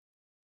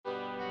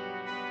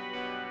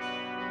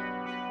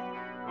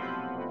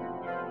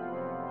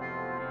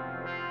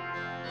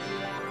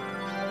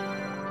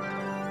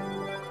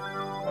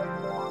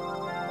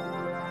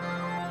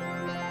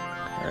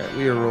right,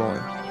 we are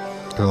rolling.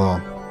 Cool.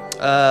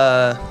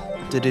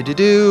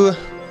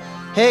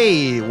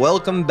 Hey,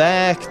 welcome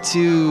back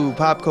to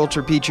Pop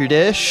Culture Petri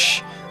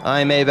Dish.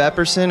 I'm Abe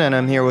Epperson, and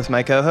I'm here with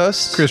my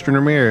co-host, Christian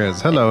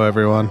Ramirez. Hello,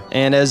 everyone.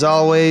 And as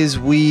always,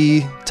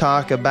 we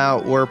talk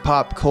about where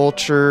pop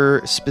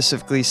culture,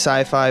 specifically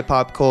sci-fi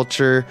pop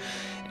culture,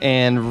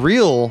 and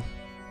real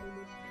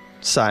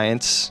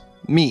science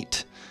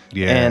meet.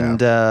 Yeah.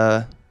 And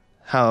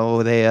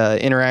how they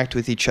interact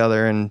with each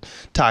other and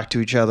talk to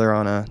each other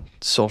on a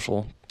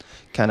social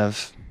kind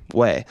of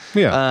way.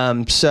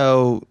 Yeah.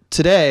 So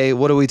today,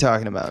 what are we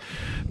talking about?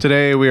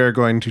 Today, we are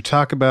going to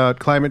talk about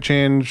climate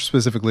change,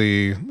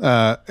 specifically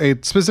a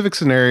specific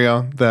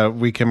scenario that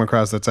we came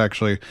across that's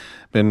actually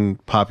been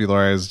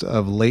popularized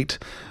of late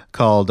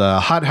called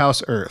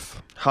Hothouse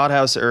Earth.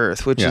 Hothouse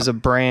Earth, which is a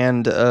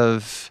brand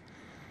of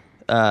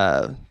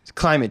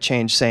climate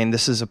change saying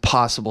this is a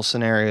possible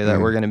scenario that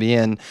we're going to be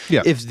in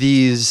if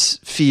these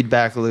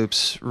feedback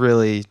loops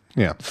really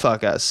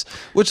fuck us,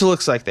 which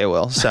looks like they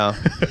will. So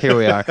here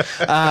we are.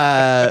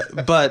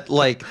 But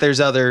like there's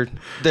other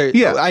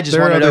I just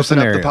wanted to open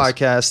up the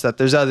podcast that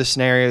there's other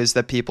scenarios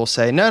that people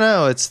say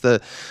no, it's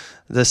the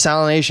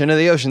salination of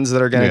the oceans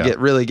that are going to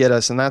really get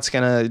us, and that's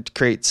going to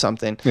create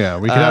something. Yeah,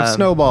 we could have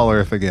Snowball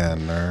Earth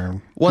again, or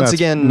once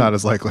again, not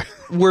as likely.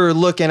 We're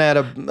looking at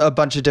a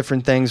bunch of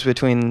different things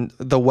between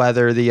the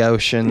weather, the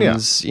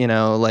oceans, you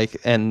know, like,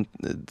 and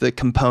the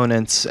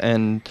components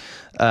and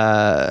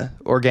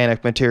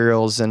organic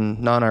materials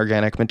and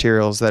non-organic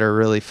materials that are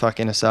really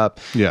fucking us up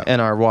in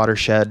our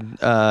watershed,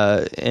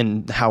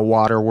 and how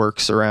water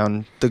works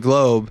around the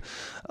globe,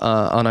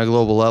 on a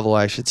global level,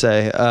 I should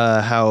say,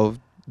 how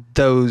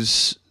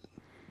those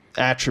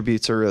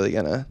attributes are really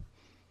gonna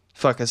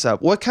fuck us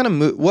up. What kind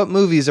of what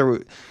movies are we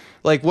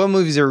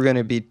going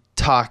to be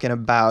talking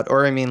about?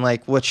 Or I mean,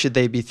 like, what should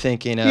they be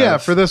thinking of? Yeah,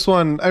 for this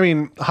one, I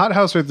mean,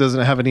 Hothouse Earth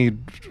doesn't have any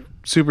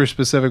super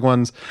specific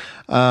ones.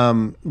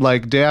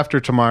 Like Day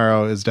After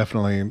Tomorrow is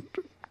definitely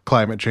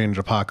climate change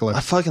apocalypse.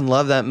 I fucking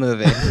love that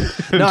movie.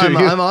 No,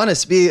 I'm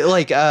honest.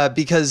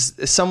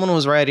 Because someone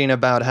was writing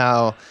about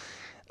how,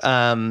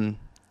 and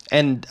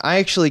I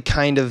actually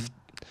kind of,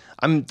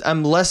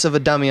 I'm less of a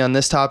dummy on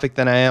this topic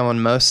than I am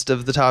on most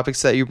of the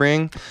topics that you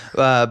bring,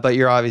 but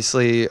you're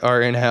obviously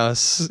our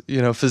in-house,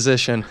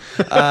 physician.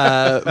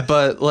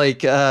 But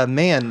like,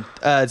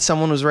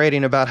 someone was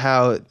writing about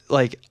how,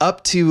 like,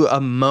 up to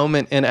a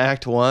moment in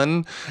Act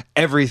 1,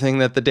 everything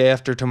that the Day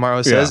After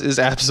Tomorrow says is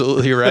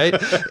absolutely right.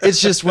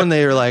 It's just when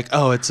they are like,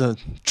 oh, it's a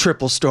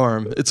triple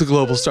storm, it's a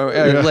global storm,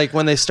 like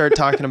when they start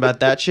talking about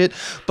that shit.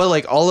 But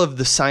like all of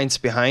the science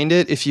behind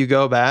it, if you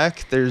go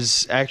back,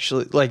 there's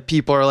actually, like,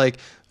 people are like,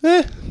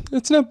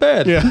 it's not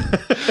bad. Yeah.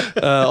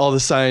 All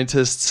the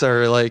scientists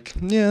are like,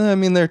 I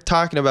mean, they're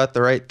talking about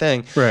the right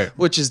thing. Right.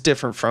 Which is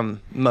different from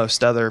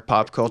most other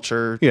pop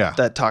culture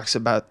that talks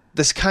about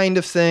this kind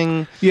of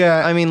thing.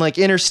 Yeah. I mean, like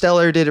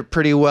Interstellar did it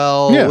pretty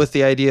well with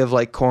the idea of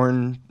like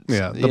corn,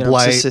 the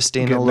blight,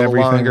 persisting a little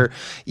longer.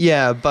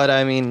 Yeah, but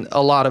I mean,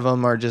 a lot of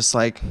them are just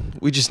like,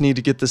 we just need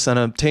to get this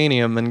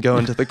unobtainium and go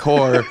into the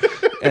core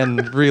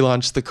and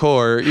relaunch the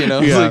core,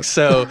 like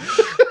so.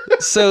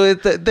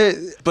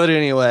 But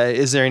anyway,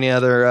 is there any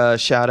other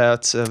shout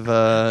outs of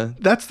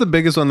that's the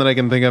biggest one that I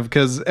can think of,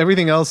 because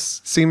everything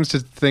else seems to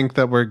think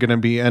that we're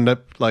going to end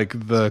up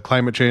like the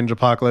climate change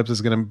apocalypse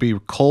is going to be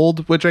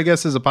cold, which I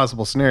guess is a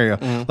possible scenario,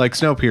 like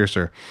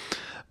Snowpiercer.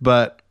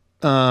 But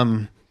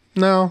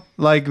no,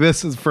 like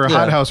this is for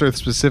Hothouse Earth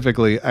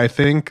specifically. I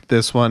think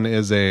this one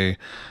is a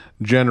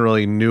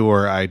generally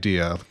newer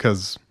idea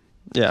because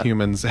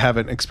humans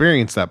haven't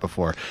experienced that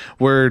before.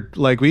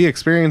 We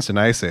experienced an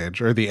ice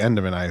age, or the end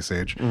of an ice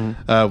age.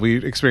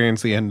 We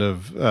experienced the end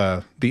of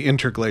the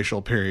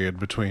interglacial period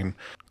between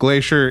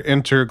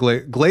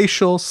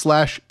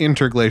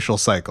glacial/interglacial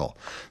cycle.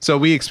 So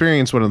we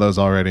experienced one of those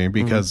already,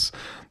 because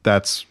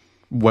that's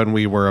when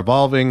we were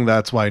evolving.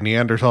 That's why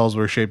Neanderthals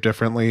were shaped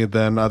differently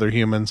than other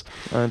humans.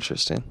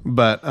 Interesting.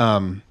 But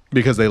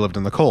because they lived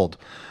in the cold.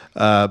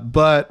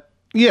 But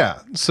yeah,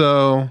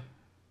 so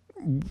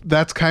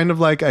that's kind of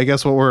like, I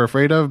guess, what we're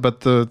afraid of. But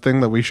the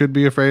thing that we should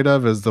be afraid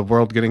of is the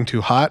world getting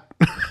too hot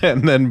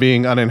and then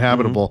being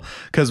uninhabitable,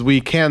 because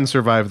we can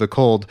survive the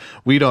cold.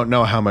 We don't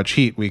know how much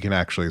heat we can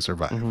actually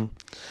survive.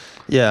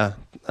 Yeah.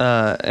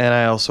 And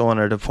I also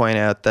wanted to point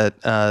out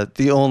that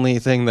the only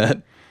thing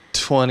that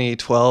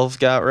 2012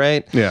 got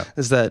right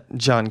is that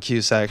John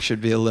Cusack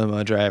should be a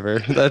limo driver.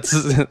 That's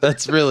the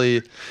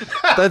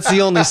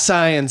only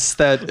science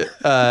that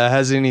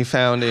has any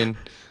founding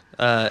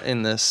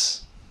in this.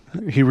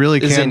 He really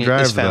can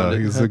drive, though.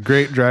 He's a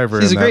great driver.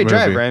 He's a great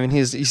driver. I mean,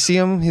 you see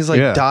him, he's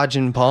like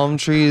dodging palm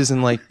trees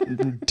and like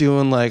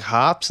doing like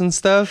hops and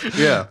stuff.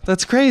 Yeah.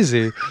 That's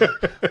crazy. All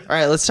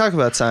right, let's talk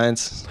about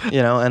science,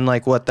 and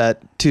like what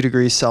that 2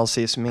 degrees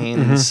Celsius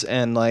means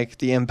and like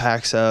the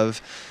impacts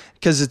of,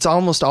 because it's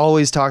almost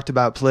always talked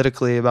about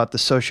politically, about the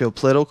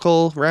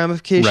socio-political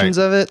ramifications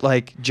of it,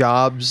 like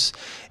jobs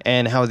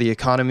and how the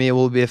economy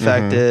will be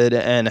affected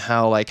and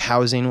how like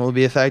housing will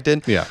be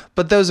affected. Yeah.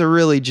 But those are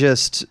really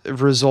just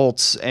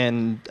results,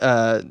 and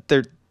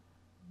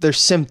they're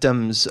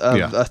symptoms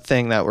of a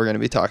thing that we're going to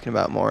be talking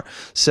about more.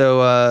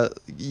 So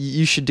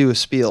you should do a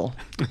spiel.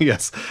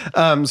 Yes.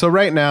 So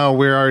right now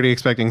we're already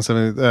expecting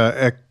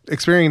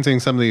experiencing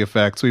some of the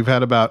effects. We've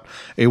had about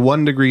a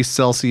 1 degree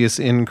Celsius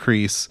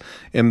increase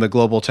in the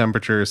global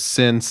temperature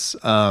since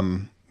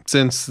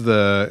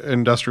the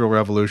Industrial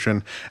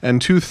Revolution,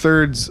 and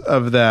 2/3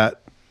 of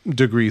that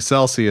degree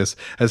Celsius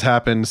has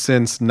happened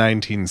since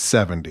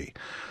 1970.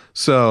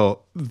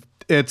 So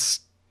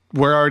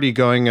we're already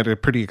going at a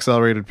pretty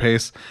accelerated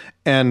pace,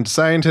 and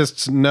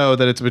scientists know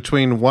that it's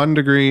between 1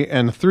 degree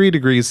and 3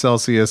 degrees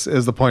Celsius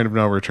is the point of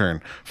no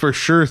return. For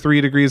sure,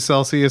 3 degrees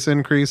Celsius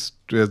increase,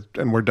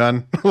 and we're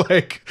done.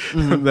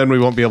 Then we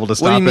won't be able to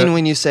stop it. What do you mean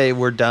when you say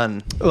we're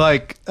done?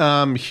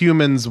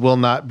 Humans will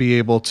not be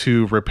able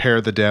to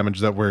repair the damage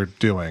that we're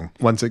doing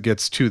once it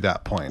gets to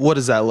that point. What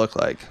does that look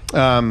like?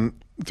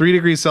 3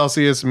 degrees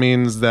Celsius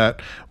means that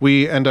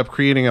we end up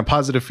creating a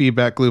positive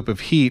feedback loop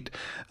of heat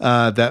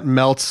that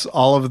melts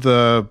all of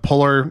the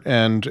polar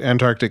and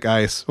Antarctic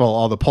ice, well,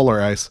 all the polar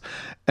ice,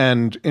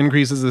 and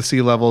increases the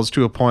sea levels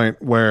to a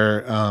point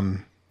where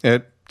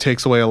it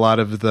takes away a lot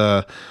of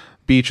the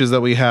beaches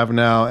that we have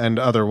now, and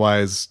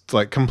otherwise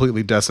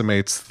completely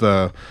decimates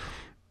the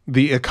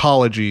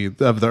ecology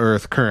of the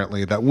Earth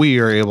currently that we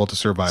are able to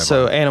survive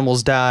So on.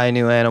 Animals die,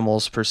 new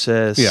animals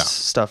persist,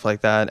 stuff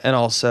like that. And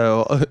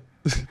also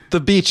the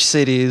beach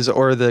cities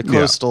or the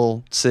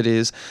coastal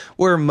cities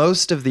where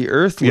most of the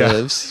Earth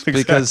lives,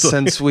 because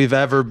since we've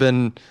ever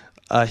been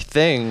a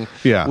thing,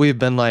 we've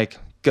been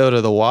go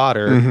to the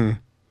water. Mm-hmm.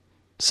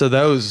 So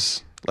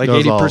those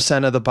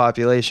 80% of the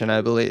population, I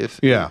believe,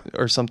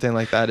 or something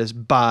like that, is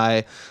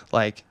by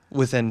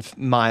within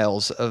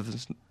miles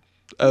of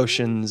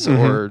oceans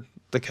or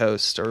the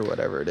coast or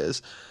whatever it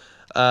is.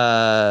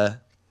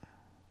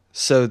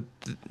 So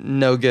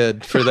no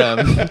good for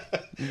them.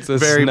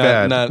 Very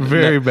bad.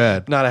 Very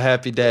bad. Not a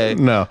happy day.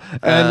 No.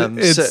 And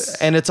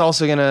it's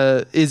also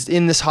is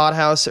in this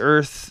hothouse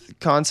Earth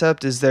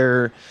concept.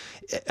 What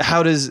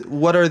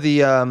are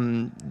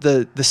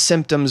the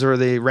symptoms or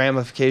the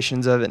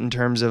ramifications of it in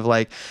terms of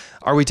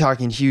are we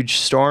talking huge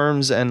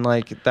storms and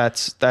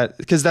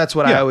because that's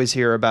what I always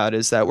hear about,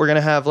 is that we're going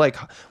to have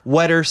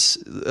wetter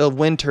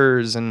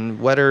winters and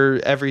wetter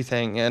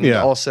everything, and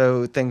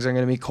also things are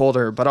going to be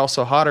colder but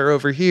also hotter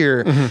over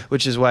here,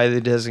 which is why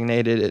they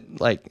designated it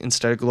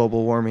instead of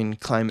global warming,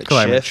 climate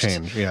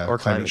change, or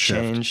climate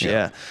change.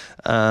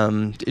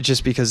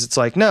 Just because it's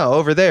no,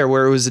 over there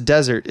where it was a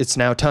desert, it's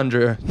now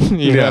tundra.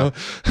 you know,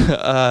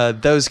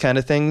 those kind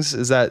of things.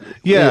 Is that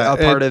a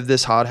part of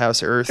this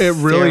hothouse Earth? It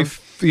really.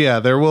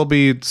 There will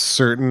be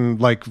certain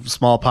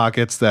small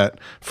pockets that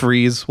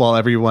freeze while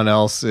everyone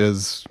else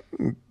is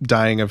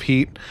dying of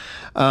heat.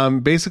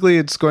 Basically,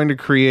 it's going to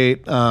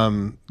create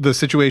the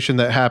situation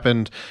that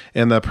happened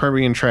in the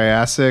Permian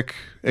Triassic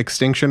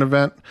extinction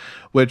event,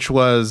 which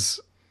was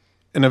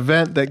an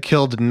event that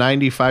killed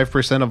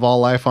 95% of all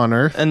life on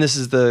Earth. And this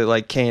is the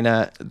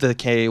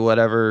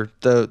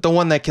the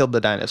one that killed the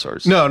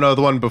dinosaurs. No,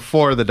 the one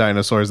before the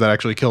dinosaurs that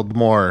actually killed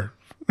more.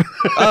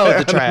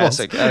 The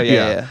Triassic. Oh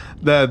yeah.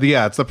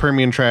 It's the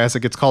Permian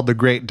Triassic. It's called the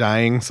Great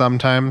Dying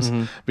sometimes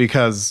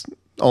because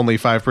only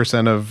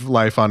 5% of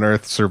life on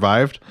Earth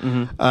survived.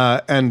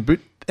 And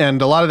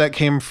a lot of that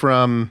came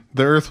from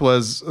the Earth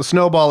was a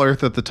snowball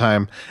Earth at the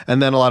time,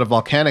 and then a lot of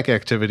volcanic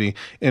activity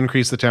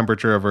increased the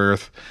temperature of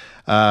Earth,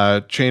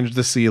 changed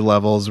the sea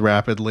levels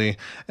rapidly,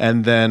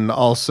 and then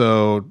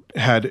also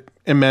had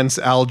immense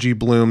algae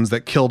blooms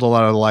that killed a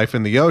lot of life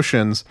in the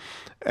oceans.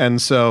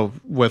 And so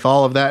with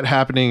all of that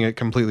happening, it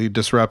completely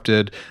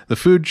disrupted the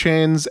food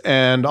chains,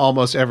 and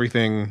almost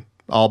everything,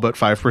 all but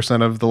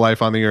 5% of the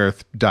life on the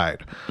Earth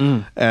died.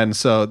 And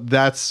so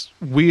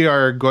we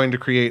are going to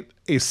create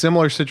a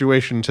similar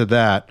situation to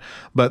that,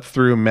 but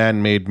through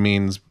man-made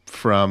means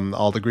from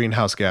all the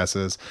greenhouse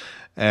gases.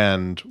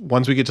 And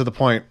once we get to the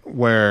point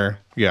where,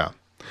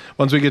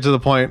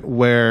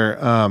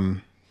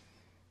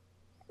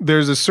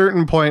 there's a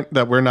certain point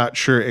that we're not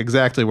sure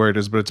exactly where it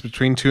is, but it's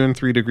between 2 and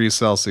 3 degrees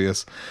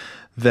Celsius,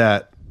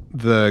 that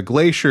the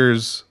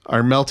glaciers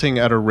are melting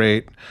at a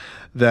rate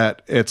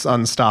that it's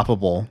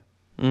unstoppable,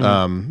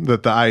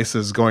 that the ice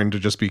is going to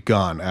just be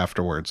gone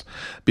afterwards,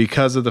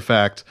 because of the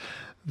fact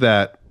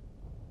that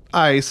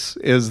ice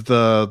is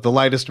the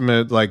lightest,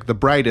 the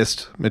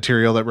brightest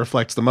material that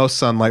reflects the most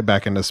sunlight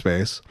back into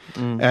space,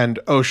 and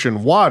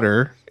ocean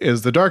water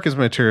is the darkest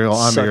material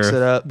on the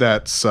Earth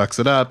that sucks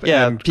it up.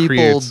 And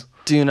creates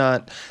do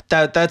not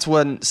that's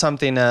when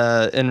something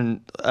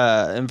in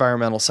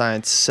environmental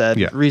science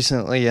said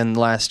recently in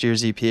last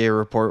year's EPA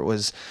report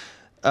was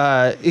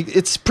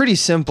it's pretty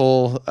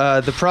simple.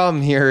 The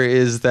problem here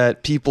is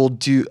that people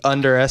do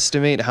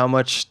underestimate how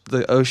much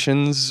the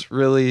oceans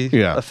really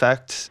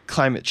affect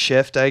climate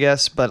shift, I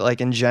guess.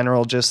 But in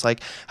general, just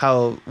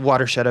how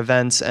watershed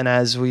events, and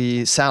as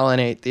we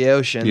salinate the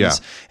oceans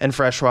and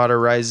fresh water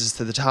rises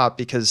to the top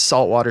because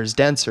salt water is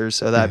denser,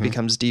 so that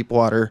becomes deep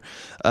water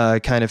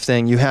kind of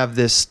thing. You have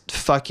this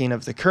fucking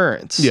of the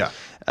currents.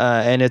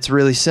 And it's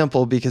really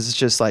simple because it's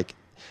just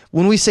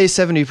when we say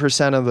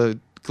 70% of the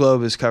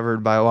globe is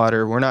covered by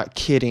water. We're not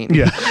kidding.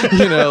 Yeah.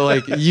 You know,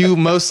 like you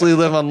mostly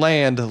live on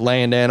land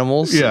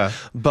animals. Yeah.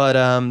 But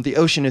the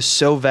ocean is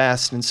so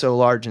vast and so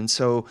large and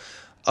so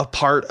a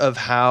part of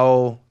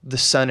how the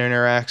sun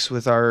interacts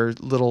with our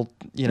little,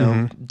 you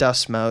know,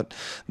 dust mote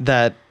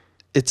that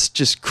it's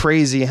just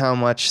crazy how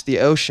much the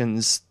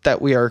oceans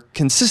that we are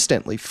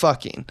consistently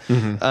fucking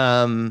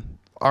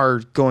are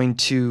going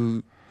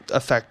to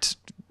affect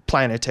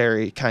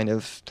planetary kind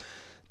of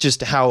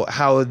just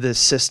how this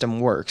system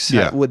works,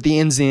 with the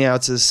ins and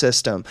outs of the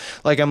system.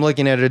 Like I'm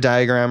looking at a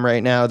diagram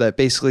right now that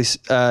basically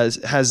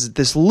has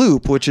this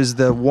loop, which is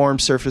the warm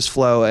surface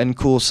flow and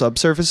cool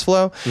subsurface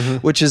flow,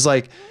 which is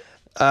like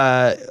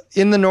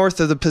in the north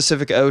of the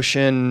Pacific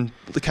Ocean,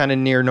 kind of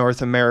near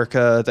North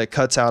America that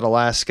cuts out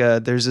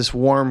Alaska, there's this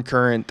warm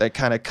current that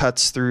kind of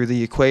cuts through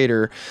the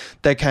equator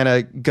that kind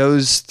of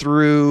goes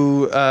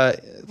through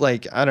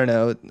like, I don't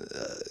know,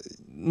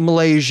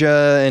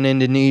 Malaysia and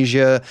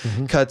Indonesia,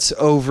 cuts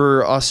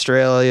over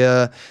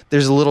Australia.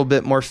 There's a little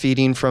bit more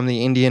feeding from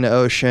the Indian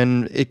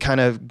Ocean. It kind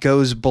of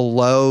goes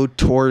below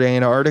toward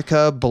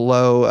Antarctica,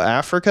 below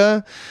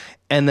Africa,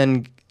 and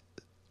then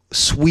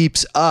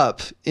sweeps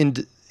up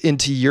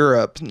into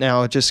Europe,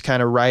 now just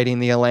kind of riding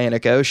the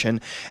Atlantic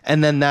Ocean.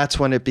 And then that's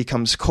when it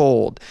becomes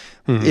cold.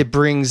 It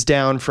brings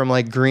down from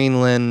like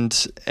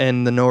Greenland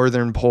and the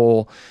Northern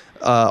Pole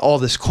all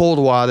this cold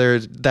water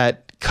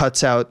that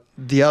cuts out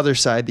the other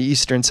side, the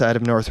eastern side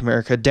of North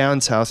America, down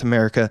South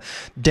America,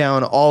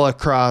 down all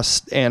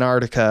across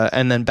Antarctica,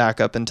 and then back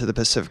up into the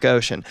Pacific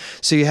Ocean.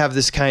 So you have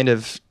this kind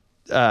of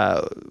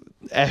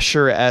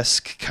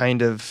Escher-esque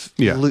kind of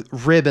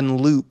ribbon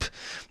loop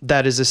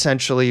that is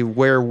essentially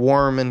where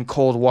warm and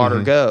cold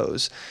water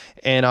goes.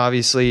 And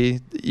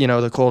obviously, you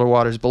know, the colder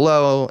water's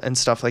below and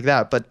stuff like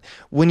that. But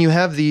when you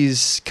have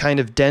these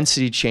kind of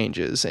density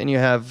changes and you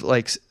have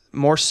like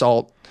more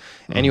salt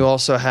and you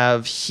also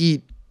have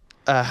heat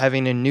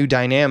having a new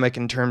dynamic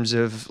in terms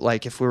of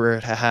like if we were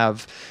to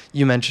have,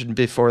 you mentioned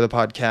before the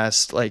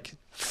podcast, like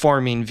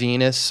forming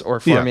Venus or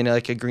forming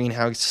like a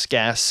greenhouse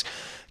gas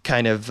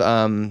kind of,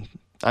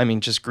 I mean,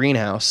 just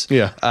greenhouse.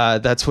 Yeah.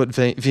 That's what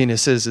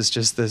Venus is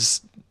just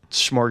this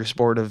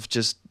smorgasbord of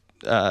just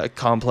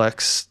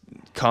complex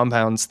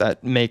compounds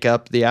that make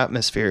up the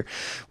atmosphere.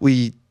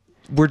 We're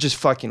just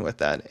fucking with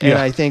that. And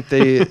I think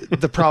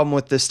the problem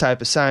with this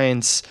type of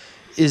science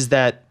is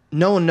that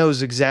no one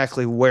knows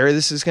exactly where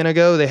this is going to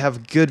go. They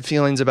have good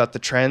feelings about the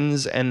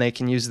trends and they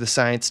can use the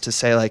science to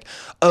say like,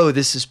 oh,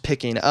 this is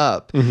picking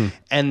up.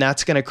 And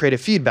that's going to create a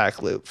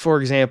feedback loop. For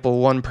example,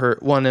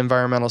 one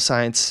environmental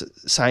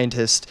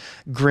scientist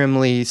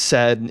grimly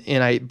said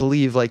in, I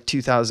believe like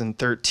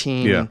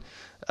 2013,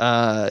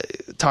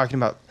 talking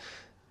about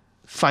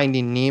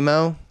Finding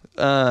Nemo,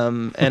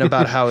 and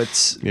about how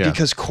it's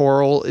because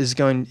coral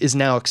is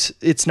now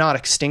it's not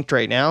extinct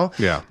right now,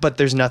 but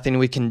there's nothing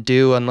we can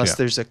do unless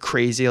there's a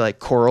crazy like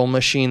coral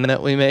machine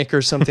that we make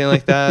or something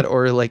like that,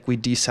 or like we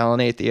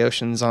desalinate the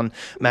oceans on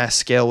mass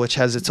scale, which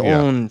has its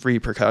own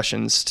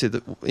repercussions to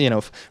the, you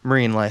know,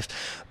 marine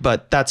life.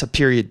 But that's a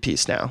period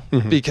piece now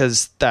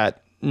because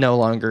that no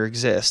longer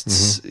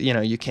exists. You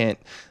know, you can't,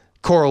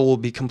 coral will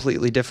be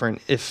completely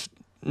different if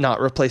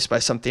not replaced by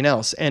something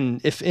else.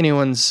 And if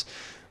anyone's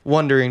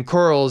wondering,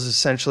 coral is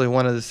essentially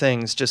one of the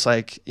things, just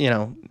like, you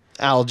know,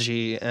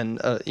 algae and,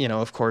 you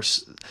know, of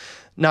course,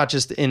 not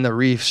just in the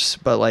reefs,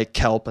 but like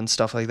kelp and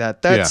stuff like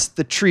that. That's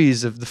the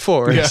trees of the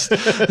forest.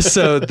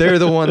 So they're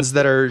the ones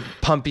that are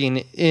pumping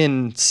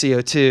in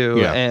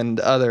CO2 and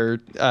other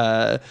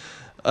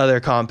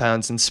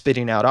compounds and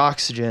spitting out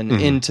oxygen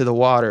into the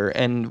water.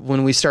 And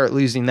when we start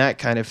losing that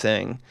kind of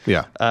thing,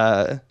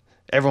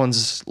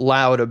 everyone's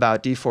loud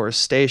about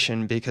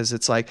deforestation because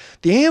it's like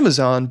the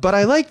Amazon, but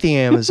I like the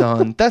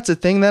Amazon. That's a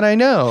thing that I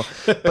know.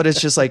 But it's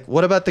just like,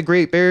 what about the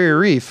Great Barrier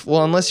Reef?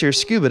 Well, unless you're a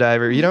scuba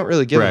diver, you don't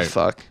really give a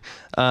fuck.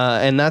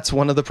 And that's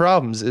one of the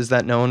problems, is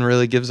that no one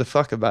really gives a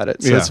fuck about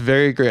it. So it's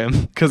very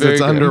grim. Because it's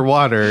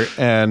underwater,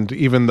 and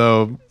even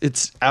though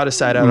it's out of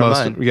sight, out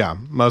of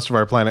mind. Most of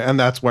our planet, and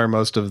that's where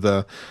most of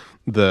the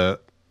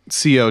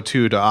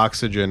CO2 to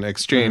oxygen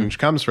exchange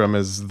comes from,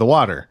 is the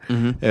water.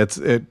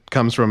 It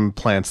comes from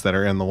plants that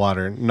are in the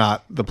water,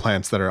 not the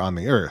plants that are on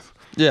the earth.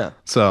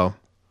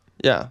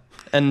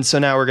 And so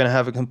now we're going to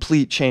have a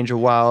complete change of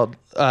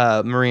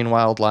marine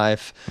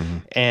wildlife,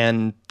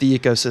 and the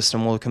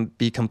ecosystem will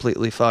be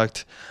completely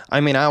fucked. I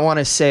mean, I want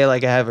to say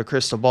like I have a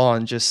crystal ball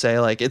and just say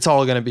like it's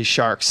all going to be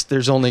sharks.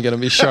 There's only going to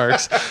be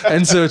sharks,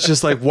 and so it's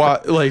just like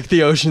like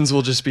the oceans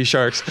will just be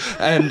sharks.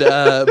 And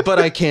but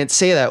I can't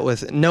say that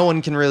with, no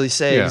one can really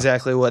say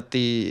exactly what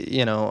the,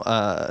 you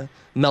know,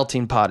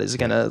 melting pot is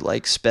gonna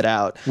like spit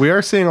out. We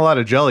are seeing a lot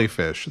of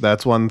jellyfish.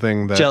 That's one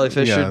thing that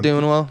jellyfish are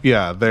doing well.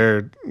 Yeah,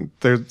 they're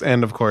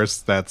and of course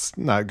that's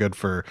not good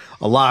for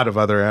a lot of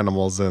other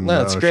animals in the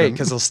ocean. That's great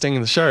because they'll sting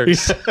the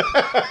sharks.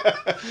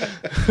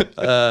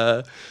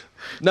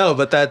 No,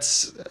 but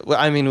that's,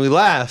 I mean, we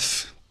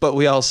laugh, but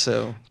we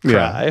also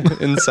cry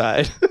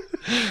inside.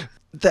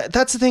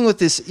 that's the thing with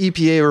this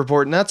EPA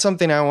report, and that's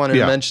something I wanted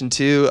to mention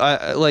too.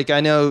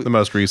 I know the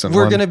most recent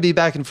we're one. going to be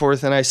back and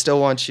forth, and I still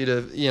want you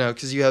to,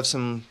 because you have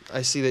some.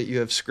 I see that you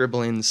have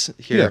scribblings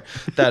here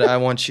that I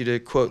want you to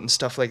quote and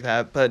stuff like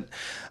that. But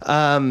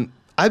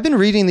I've been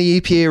reading the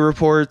EPA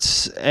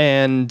reports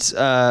and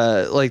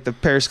like the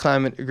Paris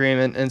Climate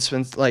Agreement, and it's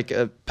been like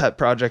a pet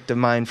project of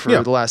mine for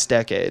the last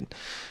decade.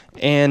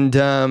 And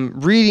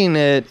reading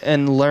it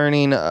and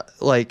learning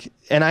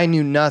and I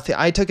knew nothing.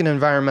 I took an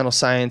environmental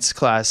science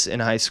class in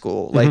high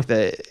school, like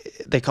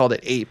they called it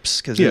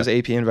APES because it was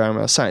AP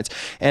Environmental Science,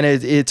 and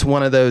it's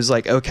one of those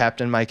like "Oh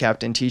Captain, My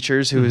Captain"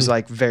 teachers who is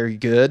like very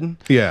good.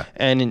 Yeah,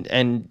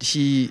 and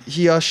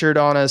he ushered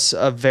on us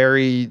a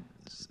very,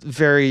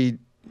 very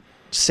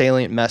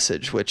salient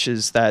message, which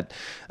is that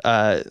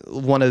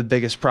one of the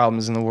biggest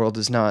problems in the world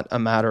is not a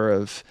matter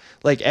of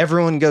like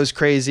everyone goes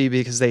crazy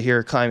because they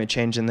hear climate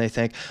change and they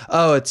think,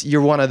 oh,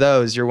 you're one of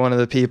those. You're one of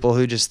the people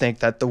who just think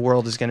that the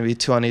world is going to be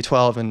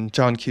 2012 and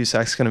John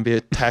Cusack's going to be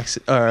a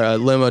taxi or a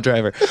limo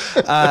driver.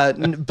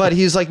 But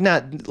he's like,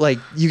 not like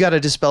you got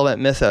to dispel that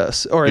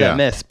mythos or that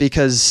myth,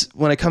 because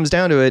when it comes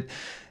down to it,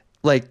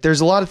 like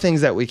there's a lot of things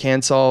that we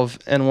can solve,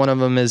 and one of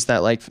them is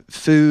that like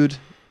food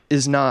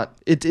is not.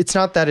 It's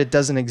not that it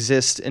doesn't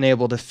exist and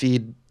able to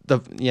feed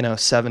the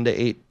 7 to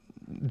 8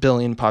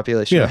 billion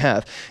population we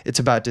have. It's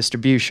about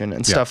distribution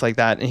and stuff like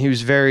that. And he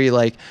was very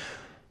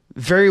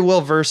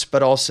well versed,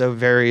 but also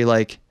very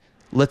like,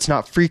 let's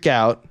not freak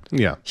out.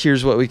 Yeah.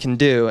 Here's what we can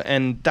do.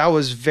 And that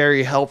was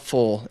very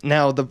helpful.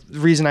 Now, the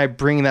reason I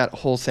bring that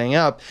whole thing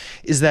up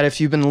is that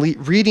if you've been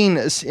reading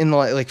in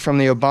like from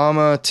the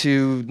Obama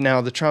to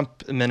now the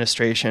Trump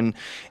administration,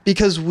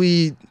 because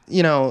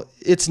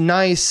it's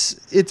nice.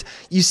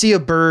 You see a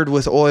bird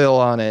with oil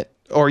on it,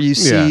 or you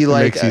see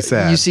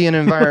you see an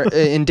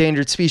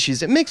endangered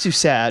species, it makes you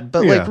sad.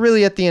 But like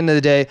really at the end of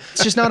the day,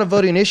 it's just not a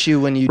voting issue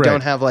when you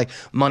don't have like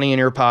money in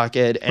your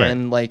pocket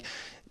and like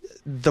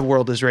the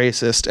world is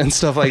racist and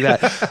stuff like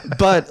that.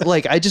 But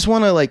like I just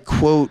want to like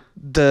quote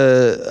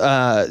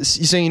the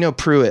so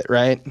Pruitt,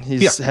 right?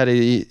 He's head of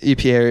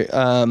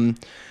EPA.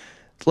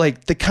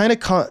 Like the kind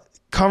of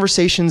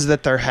conversations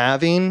that they're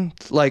having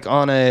like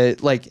on a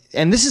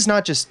and this is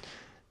not just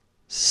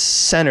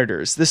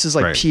senators, this is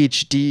like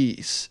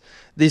PhDs.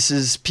 This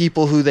is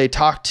people who they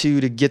talk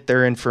to get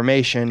their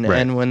information.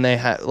 And when they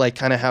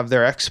kind of have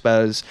their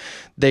expos,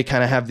 they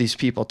kind of have these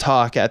people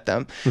talk at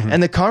them.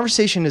 And the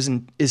conversation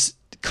is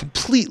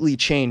completely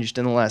changed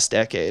in the last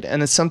decade.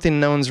 And it's something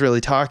no one's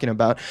really talking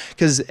about.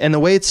 And the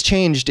way it's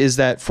changed is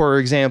that, for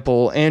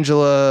example,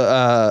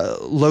 Angela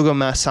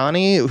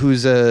Logomasani,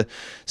 who's a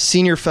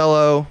senior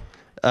fellow,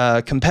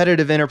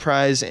 Competitive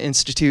Enterprise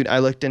Institute. I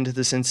looked into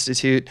this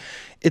institute.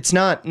 It's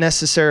not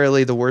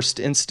necessarily the worst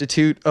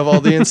institute of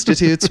all the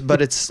institutes,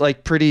 but it's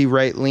like pretty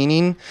right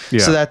leaning.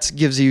 So that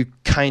gives you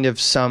kind of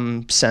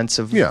some sense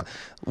of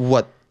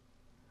what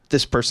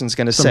this person's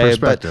going to say.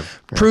 But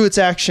Pruitt's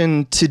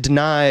action to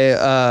deny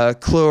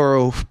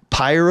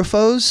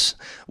chloropyrifos,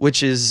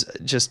 which is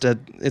just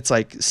it's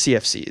like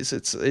CFCs.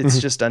 It's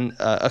just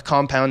a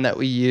compound that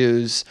we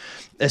use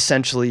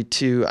essentially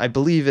to, I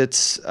believe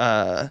it's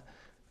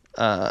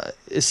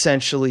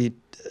essentially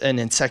an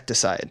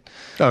insecticide.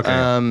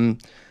 Okay.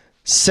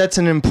 Sets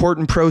an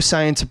important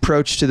pro-science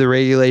approach to the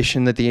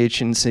regulation that the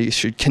agency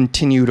should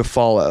continue to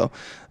follow.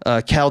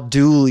 Cal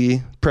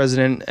Dooley,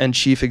 President and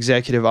Chief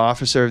Executive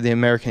Officer of the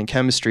American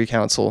Chemistry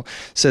Council,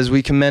 says,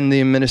 "We commend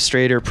the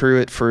Administrator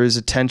Pruitt for his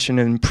attention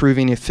in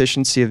improving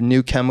efficiency of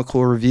new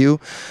chemical review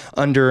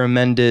under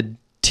amended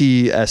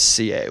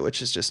TSCA,"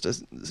 which is just a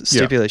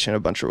stipulation of a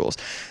bunch of rules.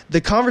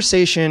 The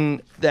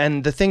conversation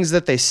and the things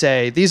that they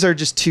say, these are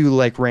just two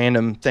like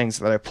random things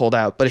that I pulled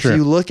out. But if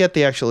you look at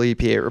the actual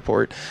EPA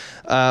report,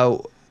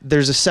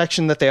 there's a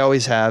section that they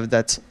always have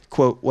that's,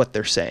 quote, what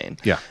they're saying.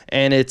 Yeah.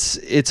 And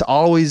it's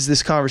always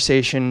this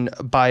conversation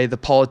by the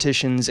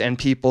politicians and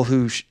people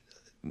who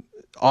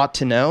ought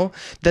to know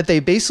that they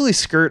basically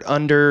skirt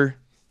under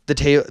the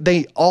table.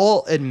 They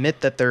all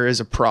admit that there is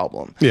a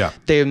problem. Yeah.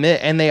 They admit,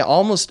 and they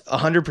almost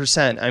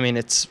 100%, I mean,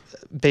 it's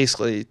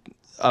basically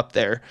up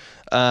there,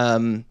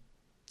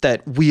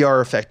 that we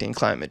are affecting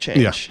climate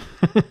change.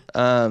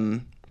 Yeah.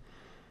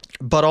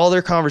 But all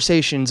their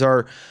conversations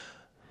are,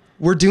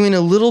 we're doing a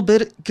little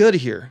bit good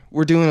here.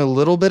 We're doing a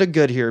little bit of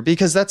good here,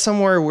 because that's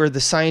somewhere where the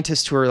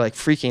scientists who are like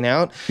freaking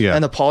out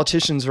and the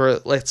politicians who are,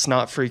 let's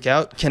not freak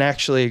out, can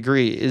actually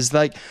agree. Is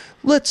like,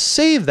 let's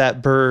save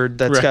that bird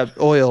that's got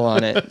oil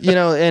on it,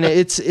 and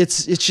it's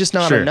just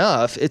not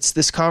enough. It's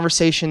this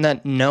conversation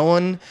that no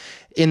one,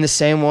 in the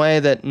same way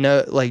that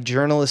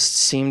journalists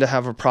seem to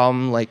have a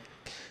problem like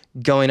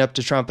going up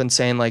to Trump and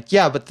saying like,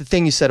 yeah, but the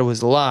thing you said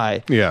was a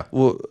lie. Yeah.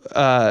 Well,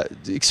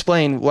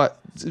 explain what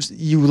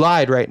you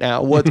lied right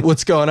now.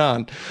 What's going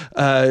on?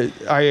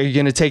 Are you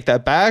going to take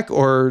that back,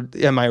 or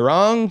am I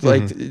wrong?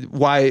 Like,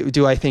 why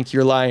do I think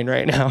you're lying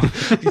right now?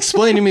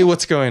 Explain to me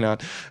what's going on.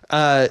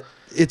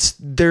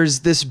 There's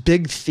this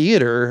big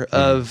theater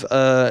of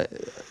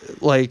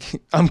like,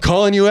 I'm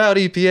calling you out,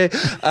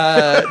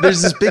 EPA.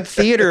 There's this big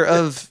theater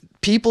of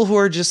people who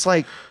are just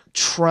like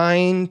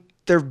trying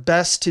their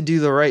best to do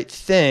the right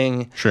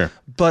thing. Sure.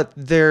 But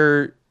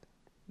they're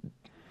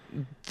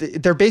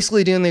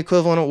basically doing the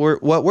equivalent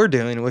of what we're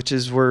doing, which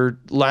is we're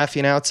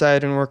laughing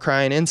outside and we're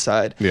crying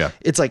inside. Yeah.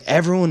 It's like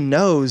everyone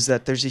knows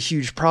that there's a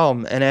huge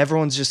problem and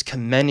everyone's just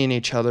commending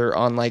each other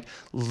on like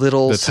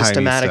little The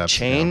systematic tiny steps,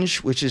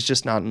 change, which is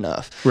just not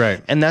enough.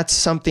 Right. And that's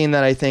something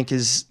that I think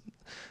is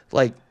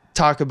like,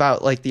 talk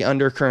about like the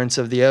undercurrents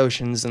of the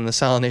oceans and the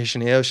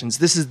salination of the oceans.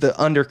 This is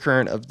the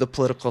undercurrent of the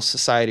political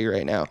society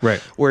right now. Right.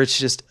 Where it's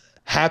just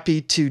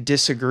happy to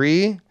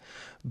disagree,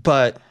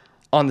 but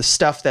on the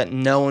stuff that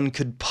no one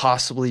could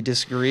possibly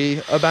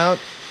disagree about,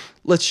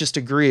 let's just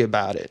agree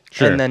about it.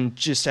 Sure. And then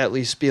just at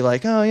least be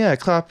like, oh yeah,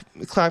 clap,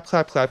 clap,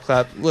 clap, clap,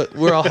 clap. Look,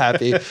 we're all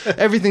happy.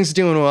 Everything's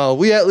doing well.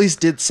 We at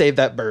least did save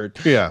that bird.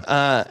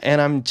 Yeah.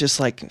 And I'm just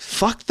like,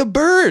 fuck the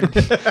bird.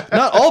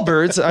 Not all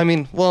birds. I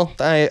mean, well,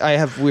 I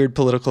have weird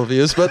political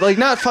views, but like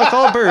not fuck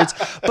all birds.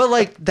 But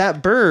like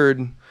that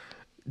bird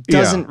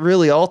doesn't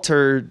really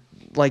alter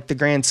like the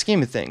grand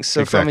scheme of things.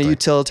 So from a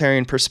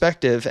utilitarian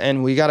perspective,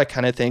 and we got to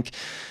kind of think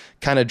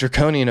kind of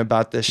draconian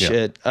about this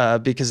shit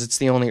because it's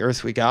the only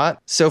earth we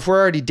got. So if we're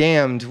already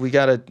damned, we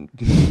gotta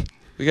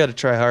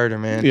try harder,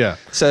 man. Yeah.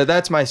 So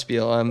that's my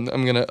spiel.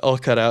 I'll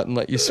cut out and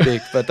let you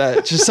speak, but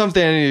that's just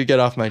something I need to get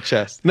off my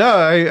chest. No,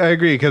 I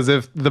agree, because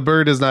if the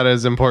bird is not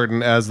as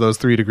important as those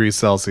 3 degrees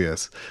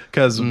Celsius,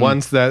 because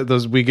once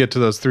we get to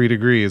those 3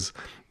 degrees,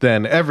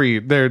 then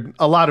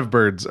a lot of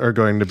birds are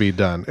going to be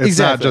done. It's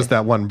not just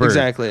that one bird.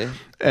 Exactly.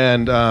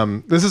 And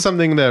this is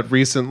something that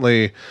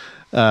recently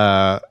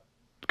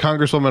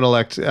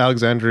Congresswoman-elect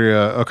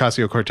Alexandria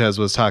Ocasio-Cortez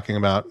was talking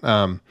about.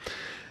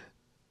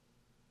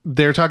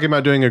 They're talking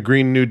about doing a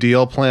Green New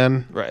Deal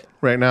plan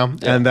right now.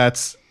 Yeah.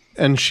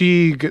 And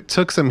she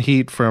took some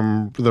heat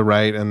from the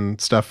right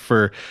and stuff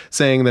for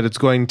saying that it's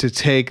going to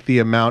take the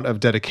amount of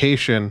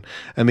dedication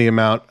and the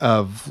amount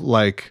of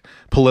like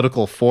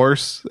political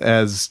force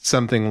as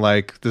something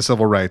like the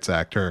Civil Rights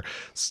Act or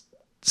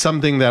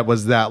something that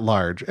was that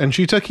large. And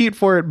she took heat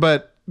for it,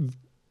 but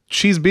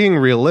she's being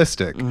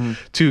realistic.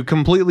 To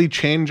completely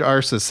change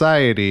our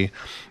society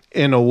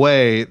in a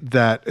way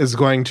that is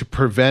going to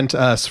prevent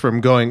us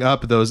from going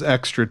up those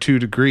extra 2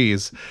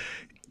 degrees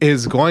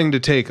is going to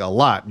take a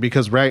lot,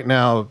 because right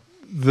now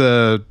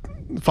the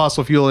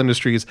fossil fuel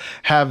industries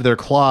have their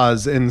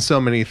claws in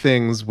so many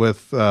things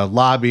with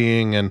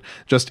lobbying and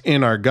just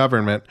in our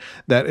government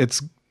that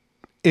it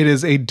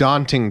is a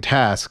daunting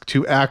task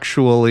to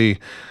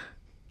actually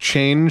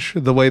change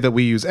the way that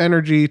we use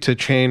energy, to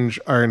change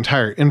our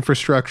entire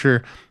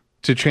infrastructure,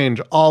 to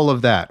change all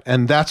of that.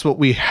 And that's what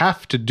we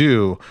have to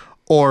do,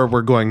 or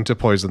we're going to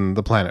poison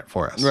the planet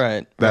for us.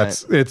 Right.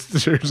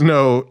 There's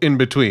no in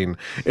between.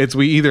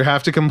 We either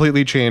have to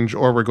completely change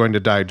or we're going to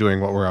die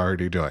doing what we're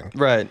already doing.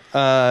 Right.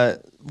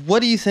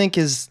 What do you think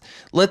is,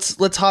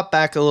 let's hop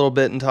back a little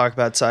bit and talk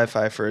about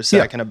sci-fi for a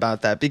second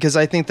about that, because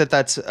I think that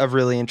that's a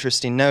really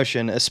interesting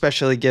notion,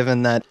 especially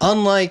given that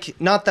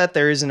not that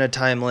there isn't a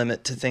time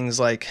limit to things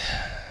like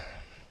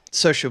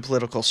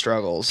socio-political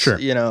struggles. Sure.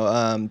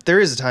 There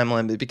is a time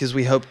limit because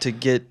we hope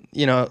to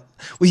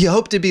we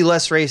hope to be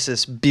less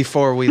racist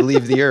before we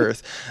leave the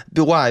earth.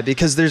 But why?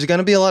 Because there's going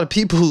to be a lot of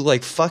people who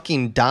like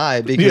fucking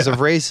die because of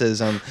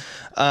racism.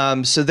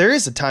 So there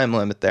is a time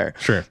limit there.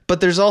 Sure.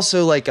 But there's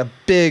also like a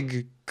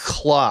big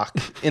clock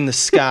in the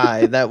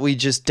sky that we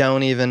just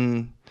don't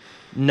even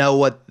know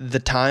what the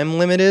time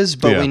limit is,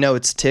 but we know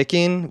it's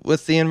ticking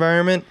with the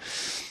environment.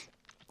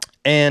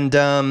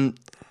 And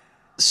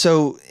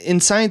so in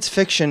science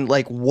fiction,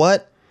 like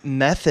what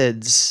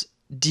methods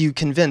do you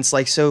convince?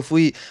 Like, so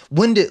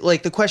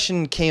the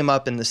question came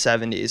up in the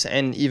 70s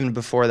and even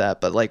before that,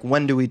 but like,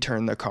 when do we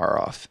turn the car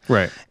off?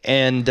 Right.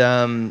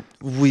 And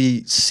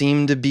we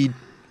seem to be,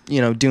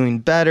 doing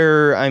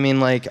better. I mean,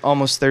 like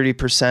almost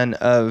 30%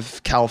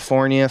 of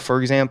California, for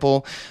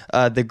example,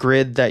 the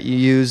grid that you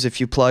use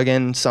if you plug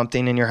in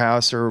something in your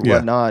house or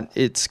whatnot,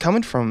 it's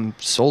coming from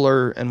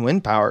solar and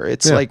wind power.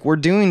 It's like we're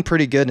doing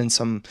pretty good in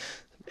some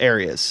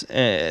areas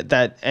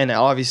and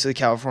obviously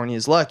California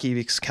is lucky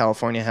because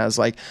California has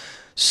like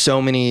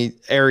so many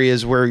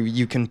areas where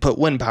you can put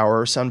wind power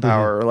or sun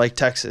power, or like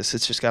Texas,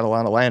 it's just got a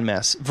lot of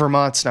landmass.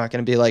 Vermont's not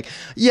going to be like,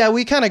 yeah,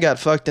 we kind of got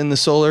fucked in the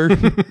solar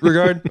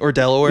regard, or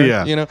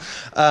Delaware,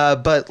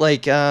 but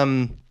like,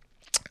 I'm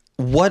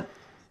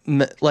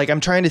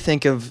trying to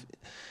think of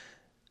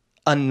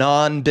a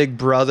non-Big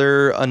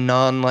Brother, a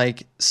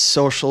non-like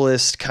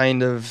socialist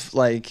kind of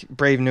like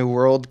Brave New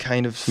World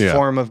kind of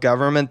form of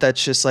government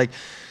that's just like,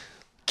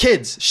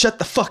 kids, shut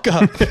the fuck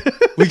up.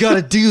 We got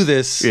to do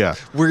this. Yeah.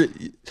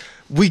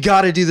 We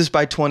got to do this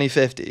by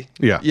 2050.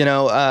 Yeah.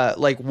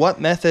 Like what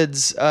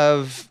methods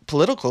of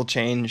political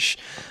change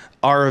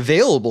are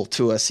available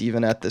to us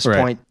even at this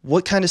point?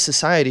 What kind of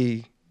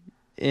society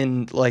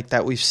in like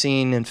that we've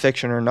seen in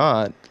fiction or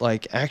not,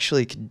 like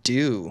actually could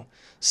do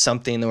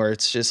something where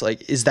it's just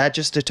like, is that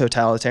just a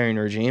totalitarian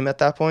regime at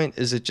that point?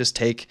 Is it just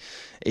take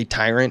a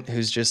tyrant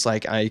who's just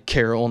like, I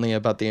care only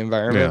about the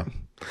environment?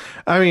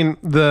 I mean,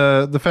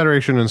 the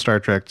Federation in Star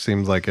Trek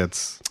seems like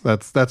that's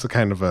a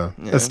kind of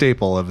a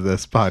staple of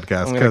this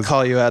podcast. I'm gonna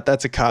call you out.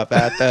 That's a cop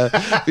out though,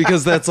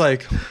 because that's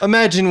like,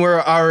 imagine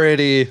we're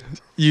already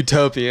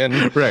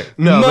utopian. Right.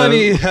 No,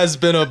 money has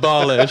been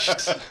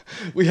abolished.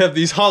 We have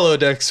these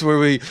holodecks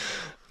where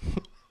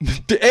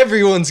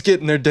everyone's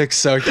getting their dick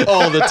sucked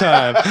all the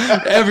time.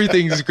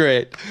 Everything's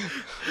great.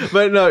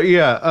 But no,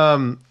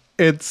 yeah,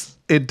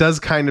 it does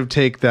kind of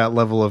take that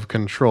level of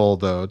control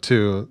though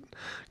too,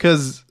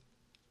 because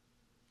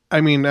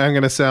I mean, I'm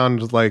gonna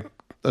sound like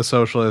a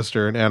socialist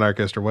or an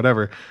anarchist or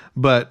whatever,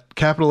 but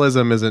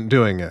capitalism isn't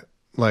doing it.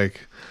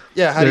 Like,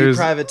 yeah, how do you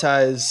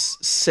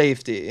privatize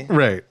safety?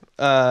 Right.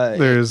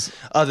 There's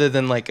other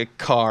than like a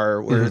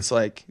car where it's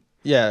like,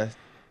 yeah,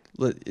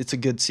 it's a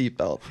good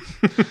seatbelt.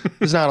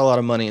 There's not a lot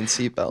of money in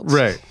seatbelts.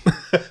 Right.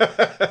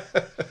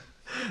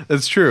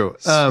 It's true.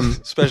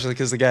 Especially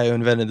because the guy who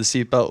invented the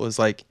seatbelt was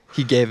like,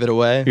 he gave it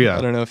away. Yeah.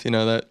 I don't know if you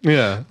know that.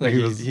 Yeah. Like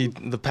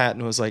the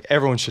patent was like,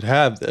 everyone should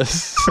have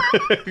this.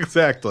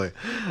 Exactly.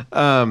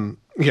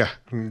 Yeah,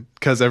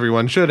 because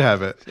everyone should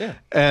have it. Yeah.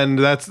 And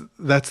that's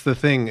the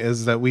thing,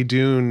 is that we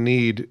do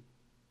need,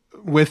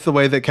 with the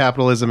way that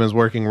capitalism is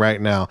working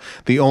right now,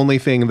 the only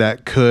thing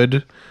that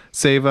could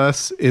save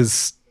us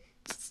is,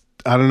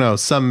 I don't know,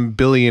 some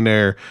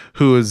billionaire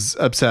who is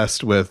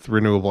obsessed with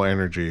renewable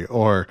energy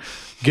or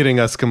getting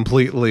us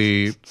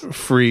completely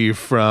free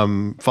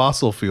from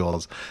fossil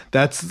fuels.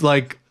 That's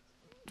like,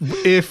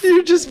 if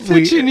you're just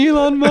pitching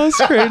Elon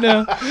Musk right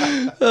now.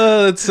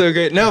 Oh, that's so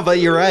great. No, but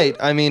you're right.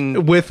 I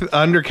mean,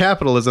 under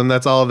capitalism,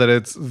 that's all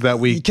that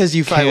we, because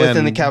you fight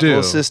within the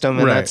capitalist system,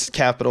 and right. That's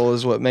capital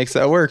is what makes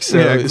that work. So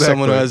yeah, exactly.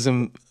 Someone who has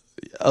an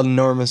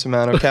enormous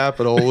amount of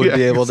capital would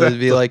be able to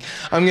be like,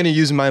 I'm going to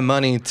use my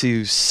money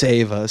to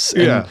save us.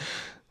 And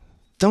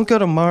don't go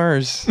to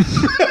Mars.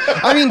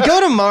 I mean,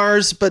 go to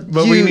Mars, but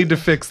we need to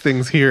fix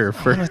things here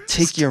first. I'm going to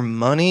take your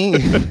money.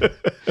 I'm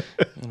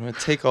going to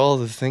take all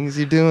the things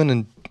you're doing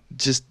and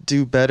just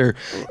do better.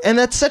 And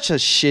that's such a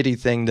shitty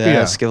thing to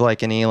ask of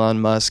like an Elon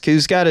Musk,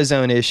 who's got his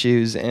own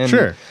issues. And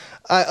sure.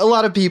 A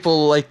lot of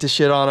people like to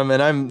shit on him,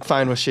 and I'm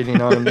fine with shitting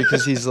on him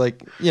because he's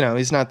like,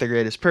 he's not the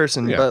greatest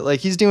person, but like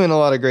he's doing a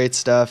lot of great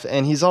stuff.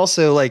 And he's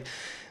also like,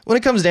 when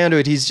it comes down to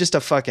it, he's just a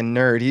fucking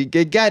nerd.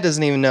 The guy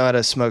doesn't even know how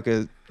to smoke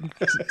a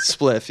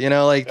spliff,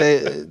 like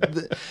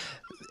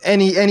and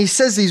he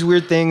says these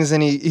weird things,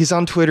 and he's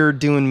on Twitter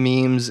doing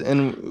memes,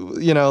 and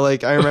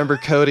like I remember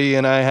Cody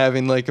and I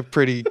having like a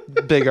pretty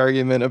big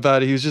argument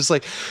about it. He was just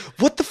like,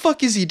 what the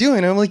fuck is he doing?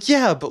 And I'm like,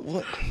 yeah, but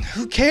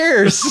who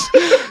cares?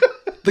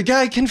 The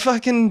guy can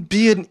fucking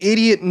be an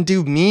idiot and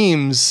do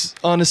memes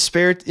in his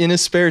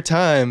spare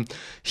time.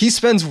 He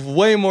spends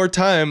way more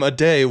time a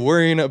day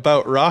worrying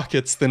about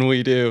rockets than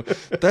we do.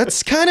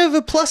 That's kind of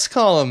a plus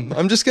column.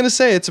 I'm just going to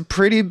say it's a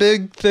pretty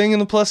big thing in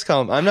the plus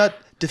column. I'm not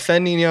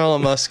defending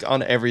Elon Musk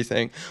on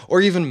everything, or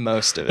even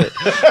most of it.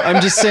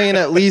 I'm just saying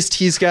at least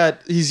he's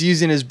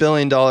using his $1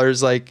 billion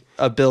like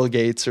a Bill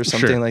Gates or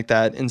something like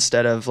that,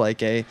 instead of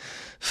like a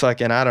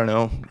fucking, I don't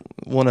know,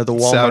 one of the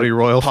Walmart Saudi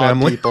royal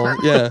family people.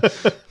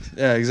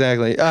 Yeah,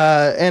 exactly.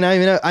 And I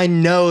mean, I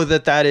know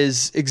that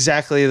is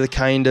exactly the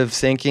kind of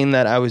thinking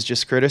that I was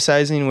just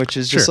criticizing, which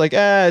is just like,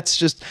 it's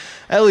just,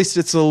 at least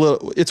it's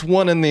it's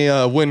one in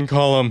the win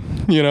column,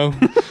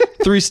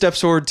 3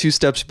 steps forward, 2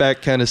 steps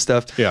back kind of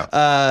stuff.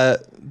 Yeah.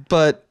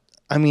 But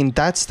I mean,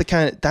 that's the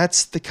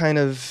kind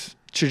of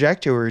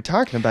trajectory we're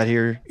talking about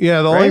here.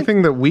 Yeah. The only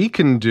thing that we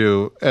can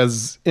do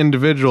as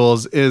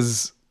individuals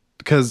is,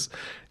 because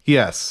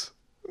yes,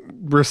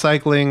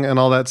 recycling and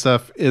all that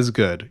stuff is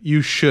good.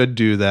 You should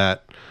do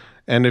that.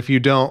 And if you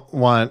don't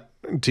want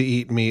to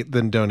eat meat,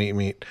 then don't eat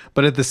meat.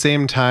 But at the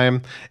same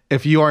time,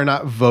 if you are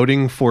not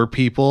voting for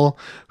people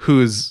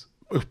whose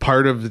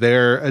part of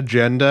their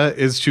agenda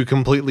is to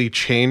completely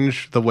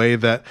change the way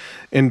that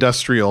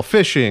industrial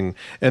fishing,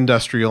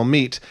 industrial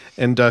meat,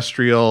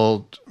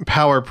 industrial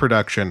power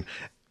production,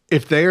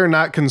 if they are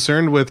not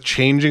concerned with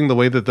changing the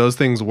way that those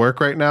things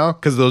work right now,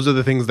 because those are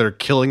the things that are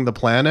killing the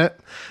planet,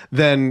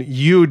 then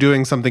you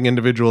doing something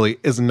individually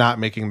is not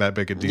making that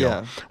big a deal.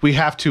 Yeah. We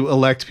have to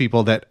elect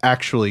people that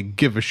actually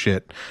give a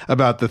shit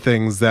about the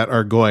things that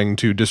are going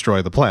to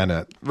destroy the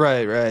planet.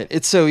 Right.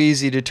 It's so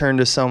easy to turn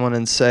to someone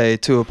and say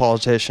to a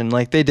politician,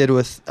 like they did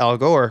with Al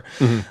Gore,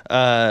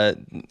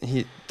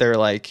 they're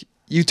like,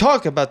 you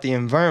talk about the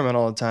environment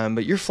all the time,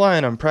 but you're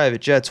flying on private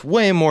jets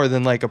way more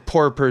than like a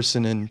poor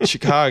person in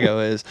Chicago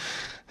is.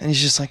 And he's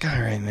just like, all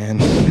right,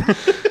 man.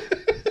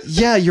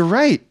 Yeah, you're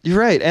right.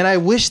 And I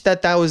wish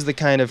that was the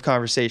kind of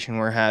conversation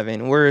we're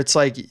having, where it's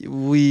like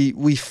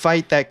we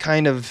fight that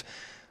kind of,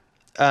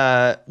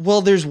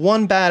 there's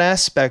one bad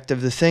aspect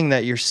of the thing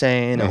that you're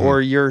saying,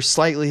 or you're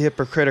slightly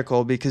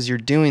hypocritical because you're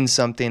doing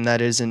something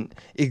that isn't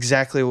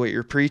exactly what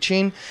you're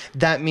preaching.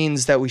 That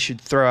means that we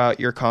should throw out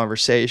your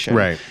conversation.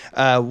 Right.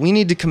 We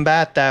need to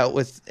combat that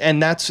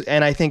and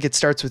I think it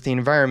starts with the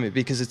environment,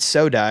 because it's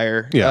so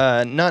dire.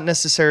 Yeah. Not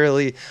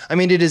necessarily, I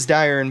mean, it is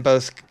dire in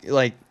both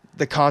like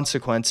the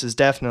consequences,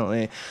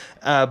 definitely.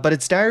 But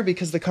it's dire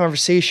because the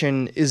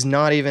conversation is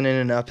not even in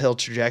an uphill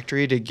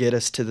trajectory to get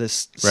us to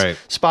this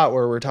spot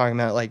where we're talking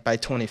about, like, by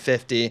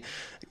 2050,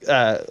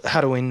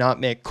 how do we not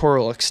make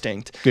coral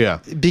extinct? Yeah.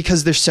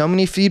 Because there's so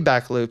many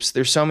feedback loops.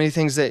 There's so many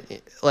things that,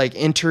 like,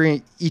 enter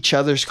each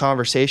other's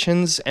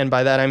conversations. And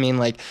by that, I mean,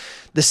 like,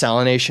 the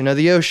salination of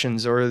the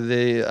oceans, or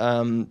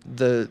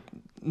the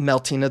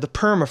melting of the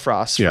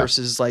permafrost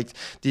versus, like,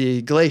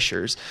 the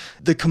glaciers.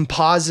 The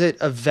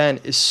composite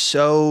event is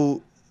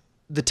so...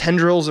 The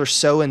tendrils are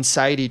so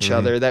inside each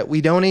other that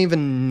we don't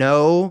even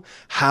know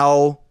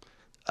how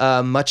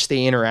much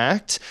they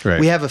interact. Right.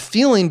 We have a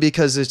feeling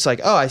because it's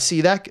like, oh, I see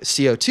that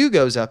CO2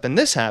 goes up and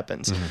this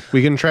happens.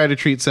 We can try to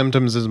treat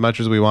symptoms as much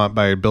as we want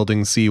by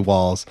building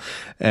seawalls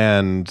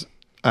and,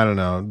 I don't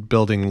know,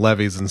 building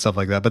levees and stuff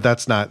like that. But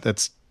that's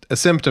a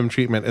symptom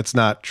treatment. It's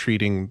not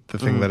treating the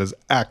thing that is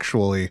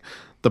actually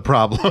the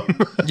problem.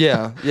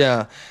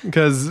 Yeah.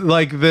 Because,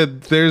 like,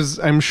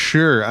 I'm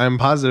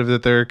positive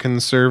that there are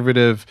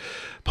conservative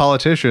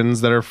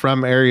politicians that are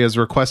from areas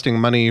requesting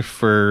money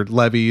for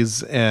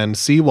levees and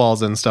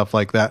seawalls and stuff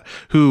like that,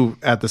 who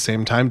at the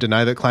same time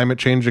deny that climate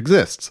change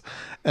exists.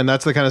 And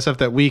that's the kind of stuff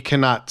that we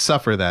cannot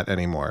suffer that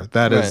anymore.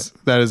 That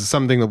is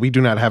something that we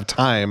do not have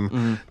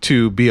time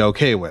to be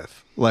okay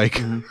with.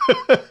 Like,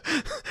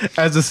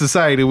 as a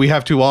society, we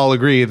have to all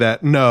agree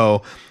that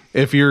no,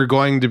 if you're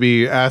going to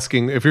be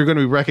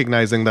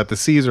recognizing that the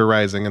seas are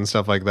rising and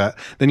stuff like that,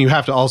 then you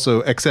have to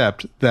also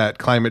accept that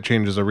climate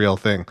change is a real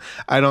thing.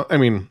 I've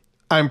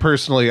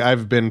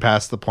been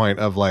past the point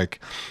of, like,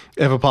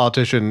 if a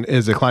politician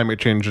is a climate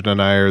change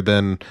denier,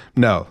 then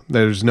no,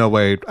 there's no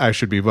way I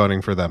should be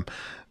voting for them.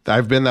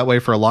 I've been that way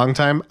for a long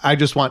time. I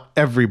just want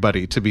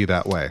everybody to be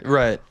that way.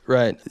 Right.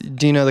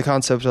 Do you know the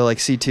concept of, like,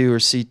 C2 or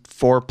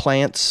C4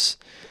 plants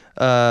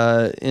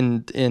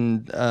in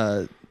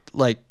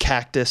like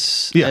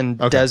cactus and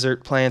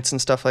desert plants and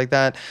stuff like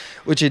that,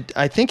 which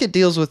I think it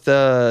deals with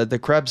the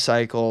Krebs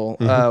cycle,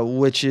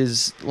 which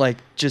is, like,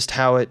 just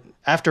how it,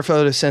 after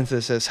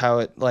photosynthesis, how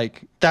it,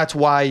 like, that's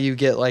why you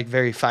get, like,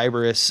 very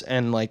fibrous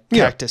and, like,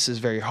 cactus is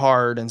very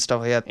hard and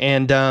stuff like that.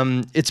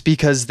 And it's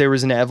because there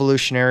was an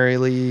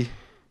evolutionarily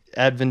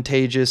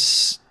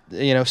advantageous,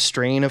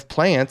 strain of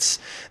plants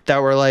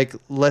that were like,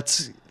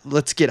 let's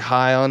get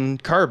high on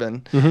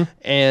carbon,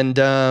 and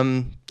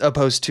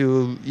opposed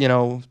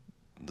to,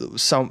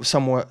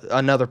 somewhat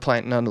another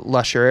plant in a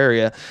lusher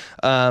area.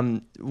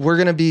 We're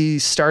going to be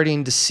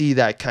starting to see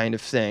that kind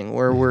of thing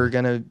where we're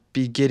going to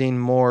be getting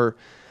more.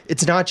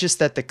 It's not just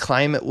that the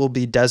climate will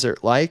be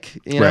desert-like,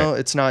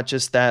 it's not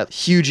just that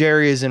huge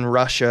areas in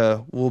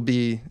Russia will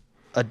be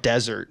a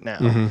desert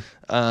now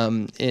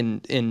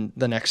in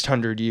the next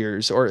 100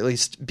 years, or at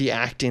least be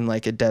acting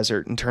like a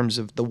desert in terms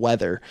of the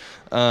weather.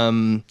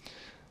 We're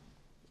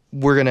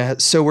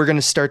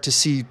gonna start to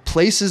see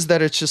places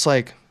that it's just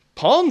like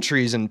palm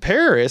trees in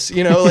Paris,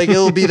 like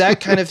it'll be that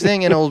kind of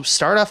thing, and it'll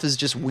start off as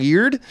just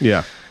weird.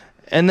 Yeah.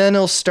 And then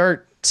it'll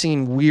start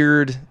seeing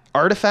weird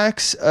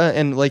artifacts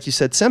and, like you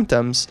said,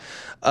 symptoms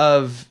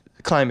of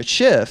climate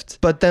shift.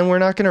 But then we're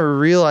not going to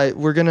realize,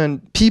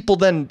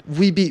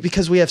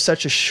 because we have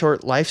such a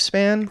short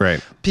lifespan,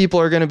 right? People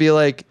are going to be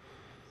like,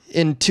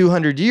 in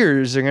 200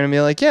 years, they're going to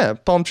be like, yeah,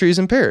 palm trees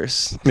in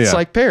Paris. It's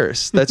like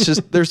Paris. That's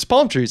just, there's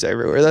palm trees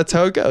everywhere. That's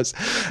how it goes.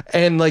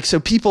 And, like, so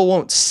people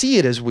won't see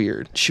it as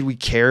weird. Should we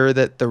care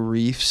that the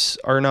reefs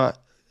are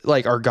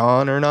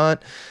gone or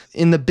not?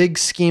 In the big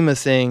scheme of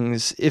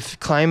things, if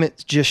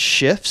climate just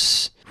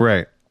shifts.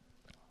 Right.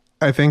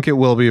 I think it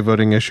will be a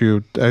voting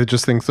issue. I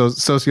just think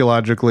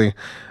sociologically,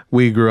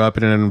 we grew up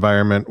in an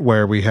environment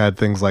where we had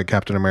things like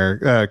Captain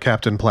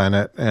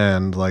Planet,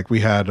 and, like, we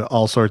had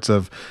all sorts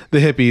of, the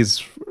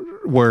hippies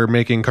were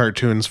making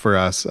cartoons for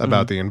us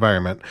about the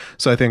environment.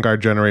 So I think our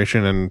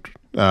generation and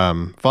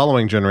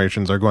following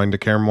generations are going to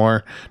care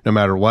more no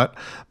matter what.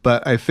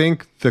 But I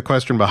think the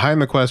question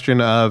behind the question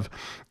of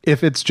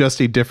if it's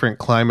just a different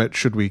climate,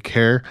 should we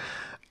care?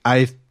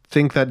 I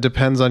think that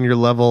depends on your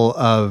level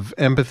of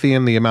empathy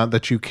and the amount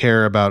that you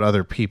care about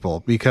other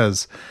people,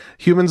 because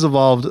humans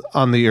evolved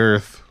on the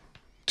earth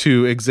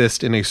to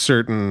exist in a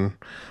certain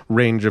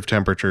range of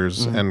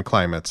temperatures and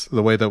climates.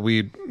 The way that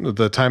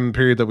the time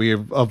period that we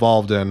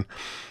evolved in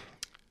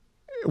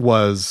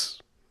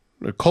was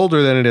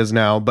colder than it is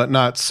now, but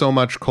not so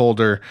much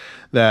colder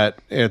that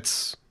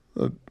it's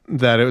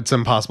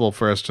impossible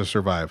for us to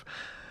survive.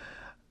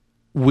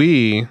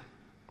 We,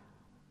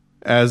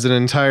 as an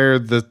entire,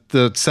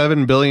 the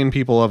 7 billion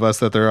people of us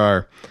that there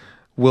are,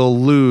 will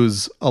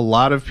lose a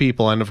lot of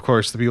people. And of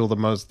course, the people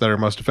that are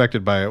most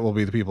affected by it will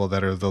be the people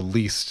that are the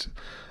least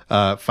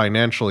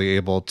financially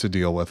able to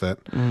deal with it.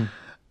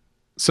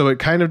 So it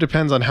kind of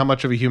depends on how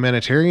much of a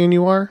humanitarian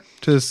you are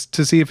to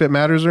see if it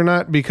matters or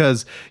not.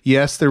 Because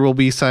yes, there will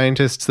be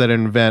scientists that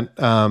invent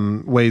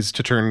ways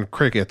to turn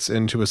crickets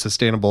into a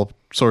sustainable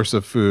source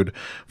of food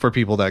for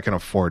people that can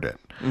afford it.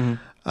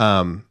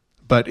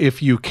 But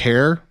if you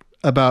care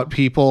about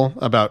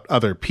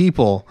other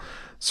people,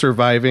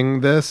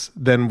 surviving this,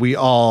 then we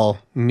all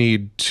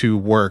need to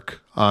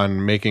work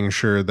on making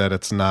sure that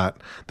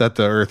that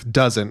the Earth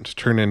doesn't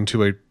turn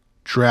into a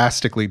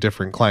drastically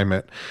different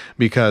climate,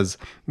 because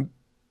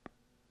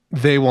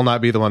they will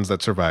not be the ones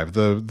that survive.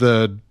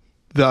 The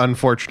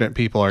unfortunate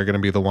people are going to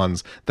be the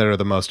ones that are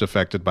the most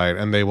affected by it,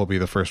 and they will be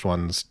the first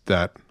ones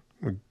that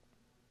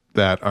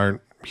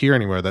aren't here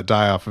anywhere, that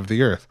die off of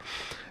the Earth.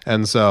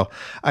 And so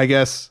I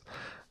guess,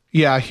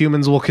 yeah,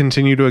 humans will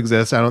continue to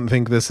exist. I don't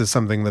think this is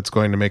something that's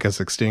going to make us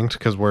extinct,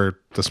 because we're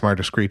the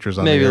smartest creatures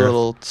on the Earth. Maybe a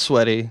little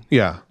sweaty.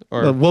 Yeah.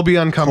 We'll be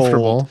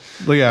uncomfortable.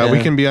 Yeah,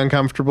 we can be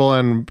uncomfortable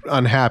and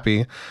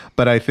unhappy,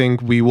 but I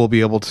think we will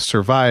be able to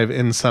survive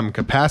in some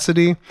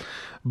capacity.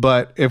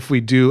 But if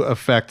we do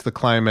affect the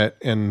climate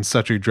in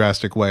such a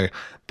drastic way,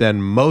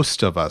 then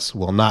most of us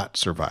will not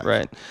survive.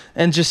 Right.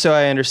 And just so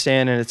I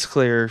understand, and it's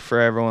clear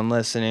for everyone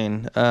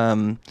listening,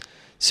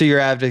 so your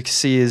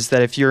advocacy is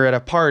that if you're at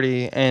a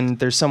party and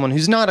there's someone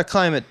who's not a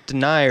climate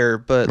denier,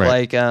 but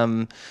like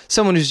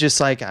someone who's just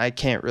like, I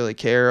can't really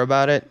care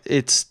about it,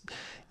 it's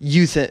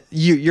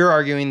you're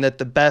arguing that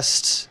the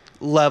best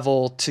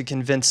level to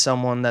convince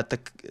someone that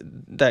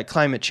that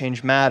climate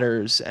change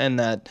matters and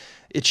that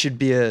it should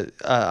be a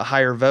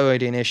higher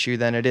voting issue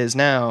than it is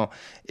now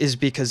is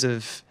because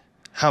of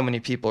how many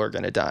people are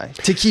going to die,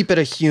 to keep it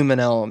a human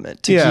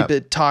element, to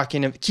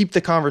keep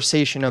the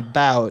conversation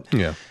about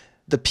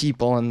the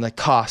people and the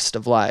cost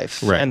of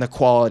life and the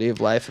quality of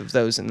life of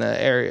those in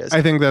the areas.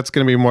 I think that's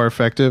going to be more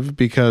effective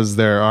because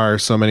there are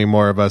so many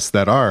more of us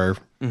that are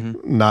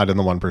not in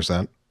the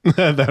 1%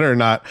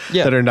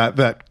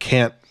 that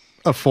can't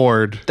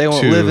afford. They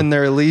won't live in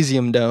their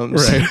Elysium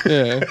domes, right?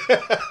 Yeah.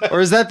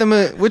 Or is that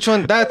the which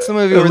one? That's the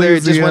movie where they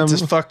just went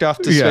to fucked off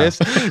to space.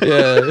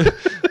 Yeah.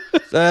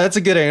 That's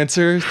a good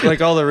answer.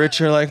 Like all the rich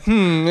are like,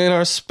 in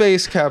our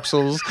space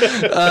capsules.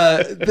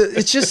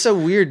 It's just so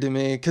weird to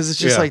me because it's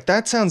just like,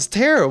 that sounds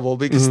terrible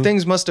because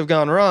things must have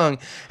gone wrong,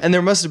 and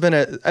there must have been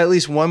at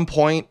least one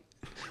point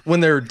when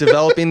they're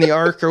developing the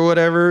ark or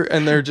whatever,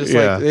 and they're just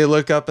like, they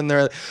look up and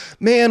they're like,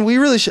 man, we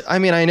really should. I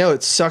mean, I know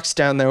it sucks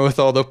down there with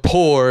all the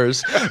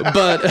pores,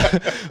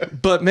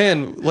 but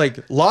man, like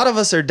a lot of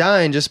us are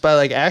dying just by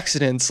like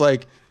accidents.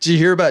 Like, did you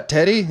hear about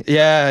Teddy?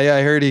 Yeah,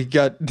 I heard he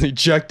got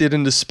ejected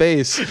into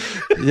space.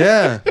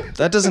 Yeah,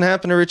 that doesn't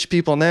happen to rich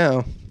people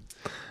now.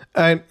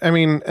 I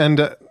mean,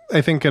 and I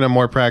think in a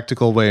more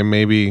practical way,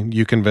 maybe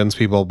you convince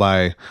people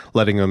by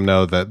letting them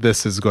know that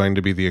this is going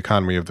to be the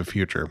economy of the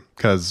future,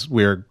 because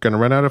we're going to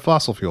run out of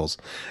fossil fuels.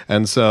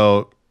 And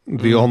so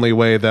the only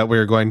way that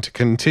we're going to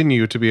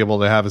continue to be able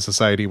to have a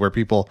society where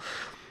people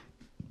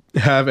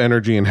have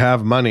energy and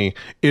have money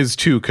is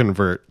to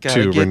convert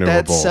to renewables.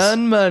 That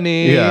sun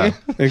money. Yeah,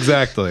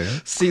 exactly.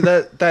 See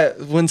that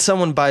when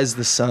someone buys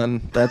the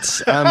sun,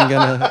 that's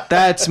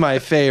my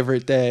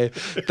favorite day.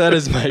 That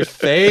is my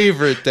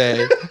favorite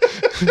day.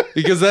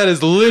 Because that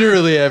is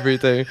literally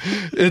everything.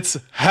 It's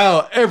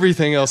how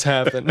everything else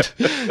happened.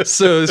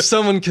 So if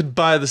someone could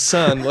buy the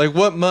sun, like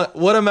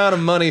what amount of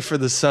money for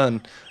the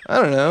sun?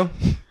 I don't know.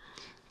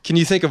 Can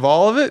you think of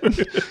all of it?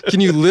 Can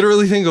you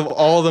literally think of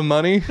all the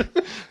money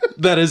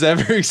that has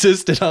ever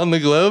existed on the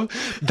globe?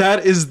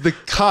 That is the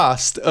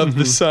cost of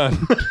the sun.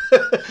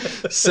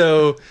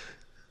 So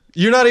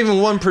you're not even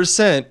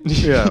 1%.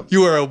 Yeah.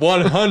 You are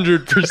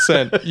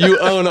 100%. You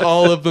own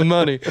all of the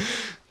money.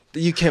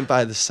 You can't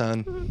buy the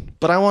sun,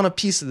 but I want a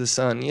piece of the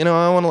sun. You know,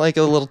 I want like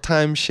a little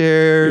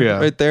timeshare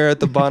right there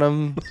at the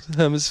bottom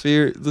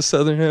hemisphere, the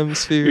southern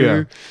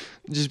hemisphere.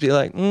 Just be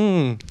like,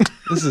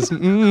 this is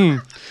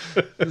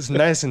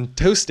nice and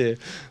toasty.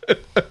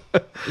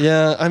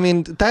 Yeah, I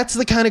mean, that's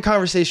the kind of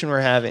conversation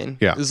we're having.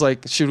 Yeah. It's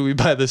like, should we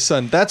buy the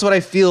sun? That's what I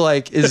feel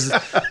like is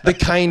the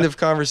kind of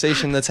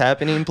conversation that's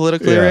happening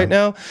politically right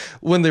now,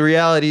 when the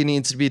reality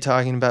needs to be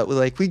talking about,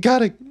 like, we got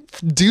to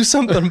do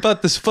something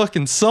about this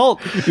fucking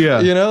salt. Yeah.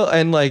 You know,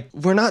 and like,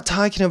 we're not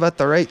talking about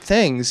the right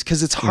things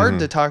because it's hard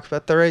to talk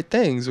about the right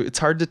things. It's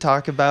hard to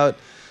talk about,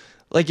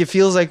 like, it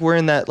feels like we're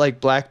in that like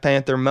Black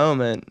Panther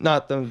moment,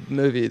 not the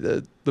movie,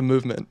 the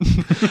movement,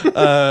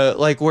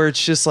 like where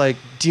it's just like,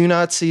 do you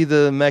not see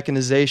the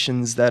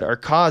mechanizations that are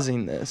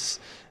causing this?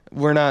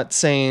 We're not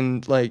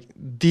saying like,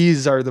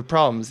 these are the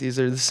problems, these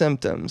are the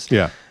symptoms.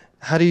 Yeah.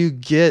 How do you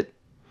get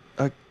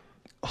a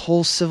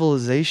whole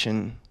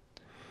civilization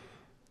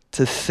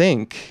to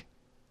think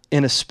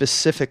in a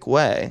specific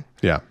way?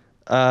 Yeah.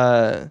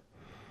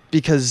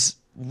 Because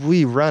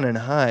we run and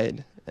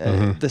hide.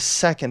 The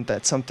second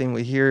that something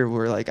we hear,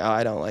 we're like, oh,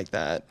 I don't like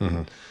that.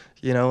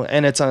 You know,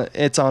 and it's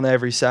on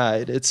every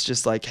side. It's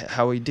just like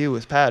how we do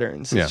with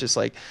patterns. It's just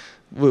like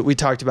we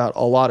talked about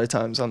a lot of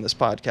times on this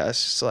podcast.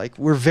 It's like,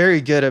 we're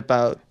very good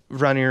about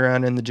running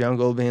around in the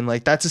jungle being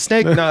like, that's a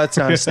snake. No, it's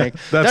not a snake.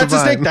 That's a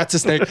snake. That's a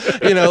snake.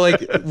 You know,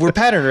 like, we're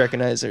pattern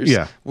recognizers.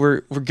 Yeah.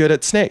 We're good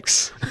at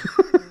snakes.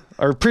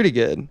 Are pretty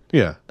good.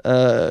 Yeah.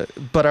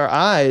 But our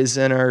eyes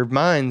and our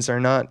minds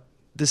are not.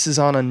 This is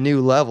on a new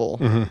level.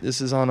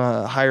 This is on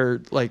a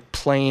higher like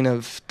plane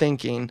of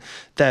thinking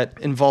that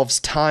involves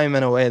time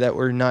in a way that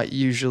we're not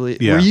usually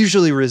we're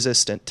usually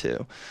resistant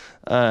to.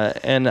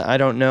 And I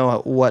don't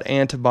know what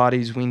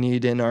antibodies we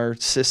need in our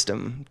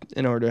system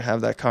in order to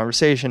have that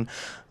conversation,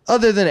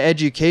 other than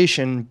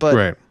education. But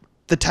Right.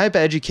 the type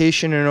of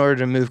education in order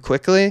to move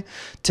quickly,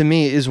 to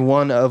me, is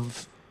one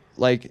of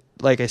like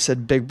I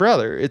said, Big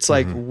Brother. It's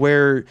like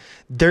where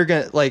they're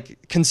gonna,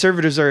 like,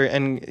 conservatives are,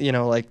 and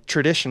like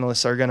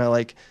traditionalists are gonna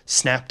like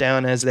snap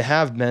down, as they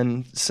have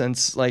been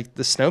since like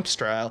the Snopes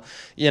trial.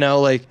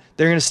 Like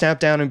they're gonna snap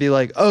down and be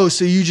like, oh,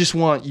 so you just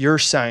want your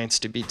science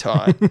to be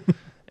taught.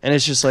 And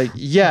it's just like,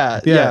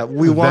 yeah,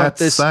 we want that's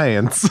this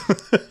science.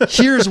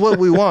 Here's what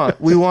we want.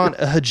 We want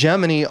a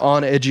hegemony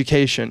on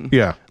education.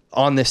 Yeah.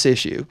 On this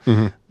issue.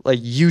 Like,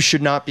 you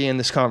should not be in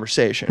this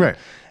conversation. Right.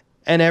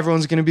 And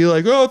everyone's going to be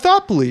like, oh,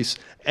 thought police.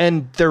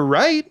 And they're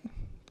right,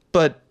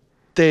 but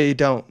they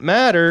don't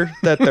matter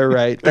that they're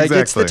right. Like,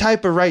 it's the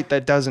type of right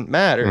that doesn't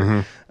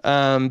matter.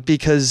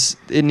 Because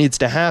it needs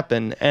to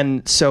happen.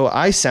 And so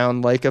I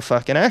sound like a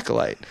fucking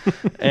acolyte.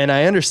 And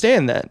I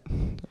understand that.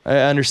 I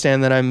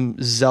understand that I'm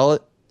a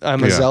zealot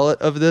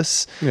of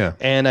this. Yeah.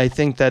 And I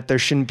think that there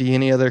shouldn't be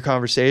any other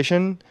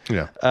conversation.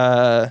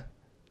 Yeah.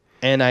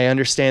 And I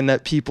understand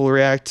that people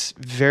react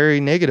very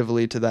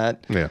negatively to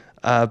that. Yeah.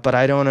 But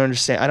I don't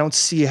understand. I don't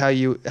see how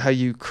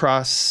you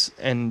cross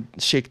and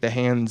shake the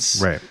hands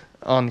Right.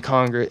 on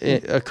Congress,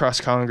 across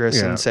Congress,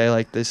 Yeah. and say,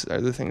 like, these are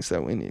the things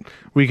that we need.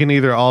 We can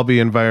either all be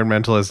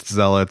environmentalist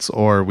zealots,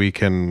 or we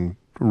can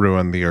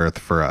ruin the earth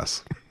for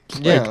us.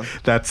 Yeah.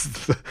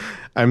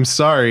 I'm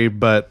sorry,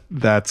 but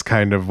that's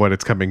kind of what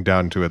it's coming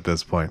down to at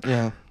this point.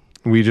 Yeah.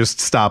 We just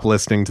stop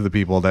listening to the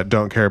people that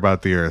don't care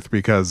about the earth,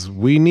 because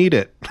we need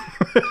it.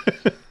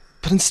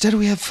 But instead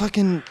we have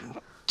fucking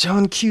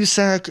John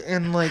Cusack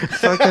and like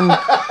fucking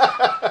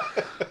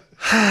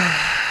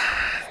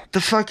the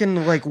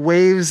fucking like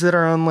waves that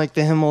are on like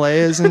the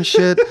Himalayas and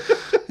shit.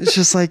 It's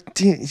just like,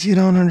 you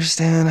don't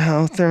understand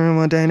how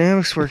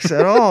thermodynamics works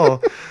at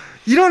all.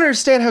 You don't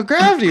understand how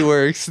gravity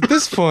works at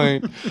this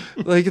point.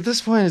 Like, at this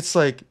point, it's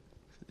like,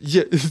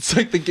 yeah, it's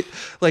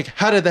like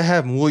how did that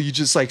happen? Well, you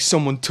just, like,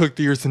 someone took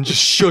the earth and just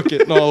shook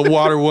it, and all the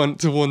water went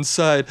to one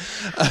side.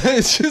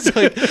 It's just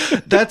like,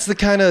 that's the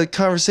kind of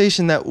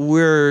conversation that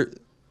was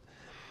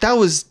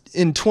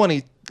in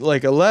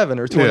 2011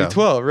 or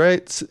 2012,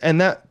 right?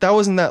 And that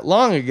wasn't that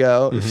long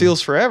ago. It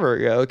feels forever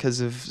ago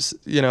because of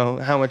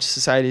how much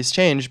society's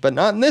changed, but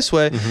not in this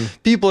way.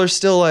 People are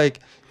still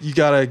like, you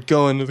gotta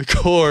go into the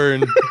core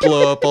and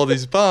blow up all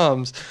these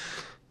bombs.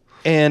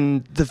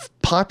 And the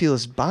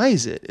populace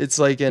buys it. It's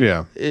like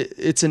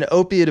it's an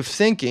opiate of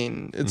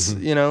thinking. It's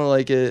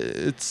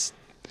it's.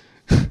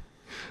 I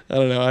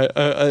don't know.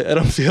 I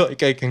don't feel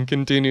like I can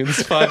continue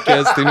this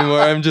podcast anymore.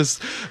 I'm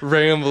just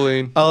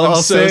rambling. I'm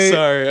so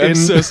sorry. I'm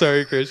so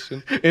sorry,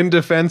 Christian. In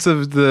defense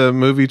of the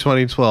movie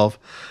 2012,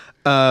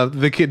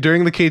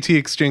 during the KT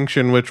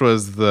extinction, which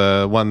was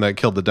the one that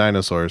killed the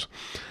dinosaurs,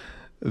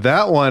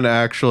 that one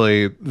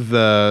actually,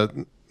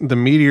 the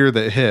meteor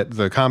that hit,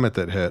 the comet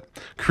that hit,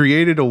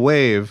 created a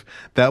wave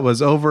that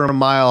was over a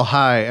mile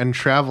high and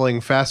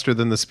traveling faster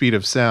than the speed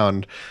of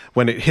sound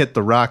when it hit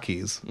the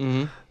Rockies.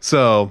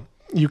 So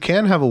you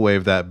can have a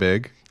wave that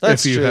big.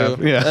 That's if you true. Have,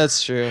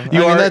 That's true. I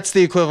mean, that's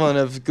the equivalent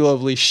of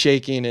globally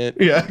shaking it.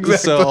 Yeah, exactly.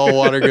 So all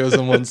water goes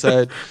on one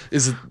side.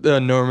 Is an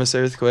enormous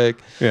earthquake.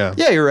 Yeah.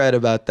 Yeah, you're right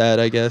about that,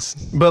 I guess.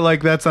 But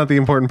like, that's not the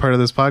important part of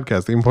this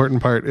podcast. The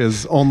important part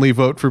is only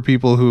vote for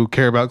people who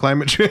care about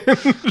climate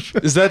change.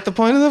 Is that the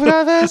point of the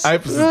podcast? I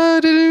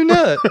didn't even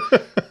know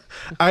that.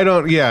 I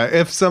don't. Yeah,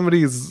 if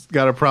somebody's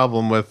got a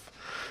problem with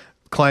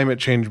climate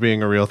change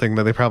being a real thing,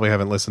 then they probably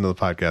haven't listened to the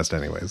podcast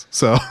anyways.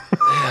 So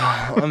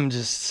yeah, I'm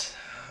just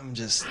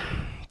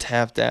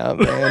tapped out,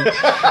 man.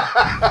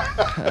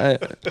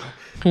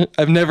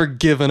 I've never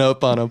given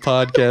up on a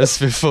podcast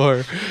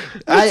before.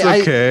 That's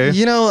okay.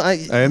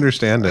 I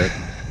understand it.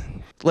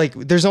 Like,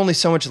 there's only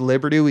so much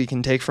liberty we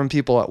can take from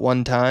people at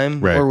one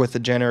time, right, or with a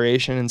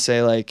generation, and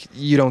say, like,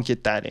 you don't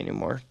get that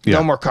anymore. Yeah.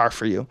 No more car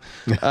for you.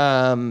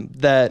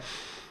 That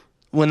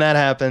when that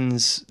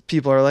happens,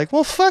 people are like,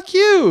 well, fuck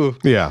you.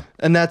 Yeah.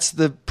 And that's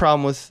the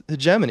problem with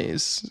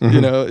hegemonies,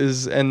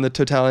 and the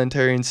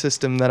totalitarian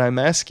system that I'm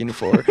asking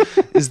for,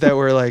 is that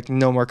we're like,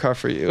 no more car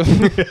for you.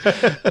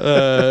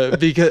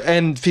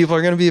 And people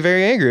are going to be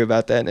very angry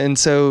about that. And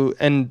so,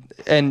 and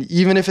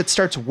even if it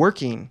starts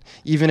working,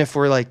 even if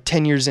we're like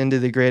 10 years into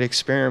the great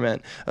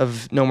experiment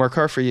of no more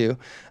car for you,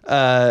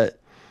 the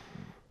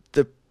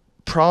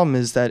problem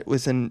is that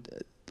within,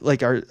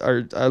 like, our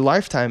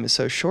lifetime is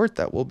so short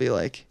that we'll be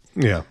like,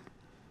 yeah,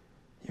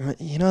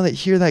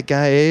 hear that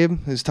guy Abe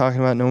who's talking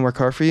about no more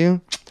car for you?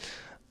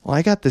 Well,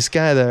 I got this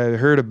guy that I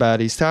heard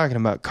about. He's talking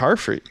about car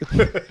for you.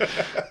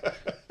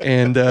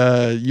 And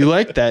you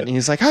like that. And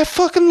he's like, I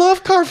fucking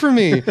love car for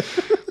me.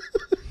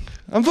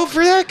 I'm voting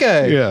for that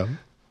guy. Yeah.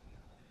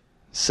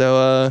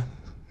 So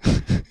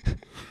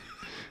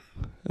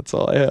that's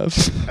all I have.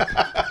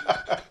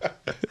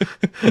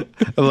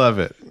 I love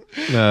it.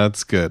 No,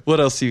 that's good.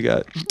 What else you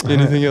got?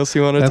 Anything else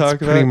you want to talk about?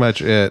 That's pretty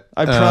much it.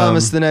 I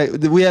promise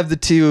we have the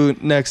 2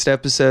 next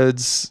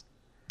episodes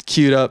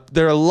queued up.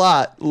 They're a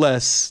lot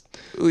less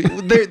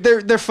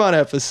They're fun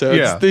episodes.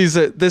 Yeah.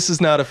 This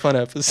is not a fun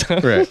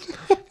episode. Right.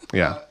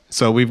 Yeah.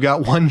 So we've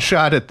got one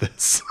shot at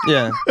this.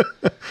 Yeah.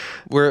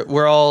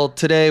 We're all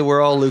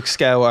Luke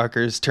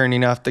Skywalkers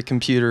turning off the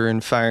computer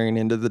and firing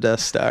into the Death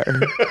Star.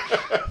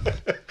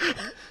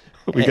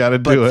 We got to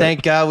do But it.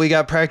 thank God we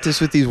got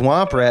practice with these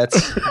womp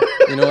rats.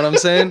 You know what I'm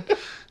saying?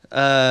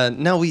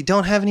 No, we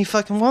don't have any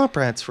fucking womp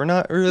rats. We're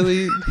not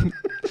Luke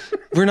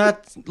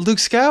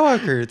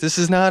Skywalker. This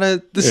is not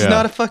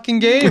a fucking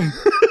game.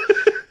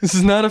 This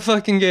is not a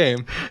fucking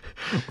game.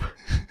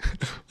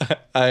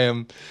 I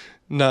am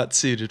not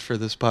suited for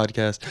this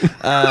podcast.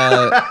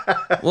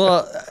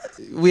 Well,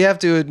 we have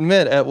to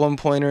admit at one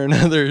point or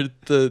another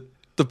the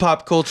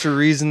pop culture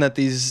reason that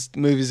these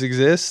movies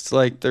exist,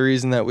 like the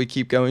reason that we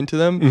keep going to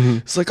them,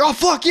 it's like, oh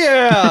fuck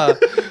yeah.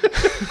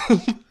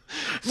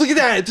 Look at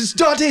that! This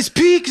Dante's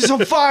Peak is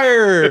on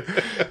fire.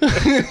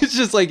 It's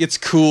just like it's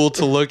cool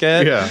to look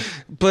at. Yeah.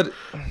 But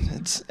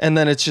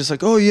then it's just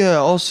like, oh yeah,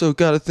 also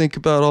got to think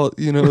about all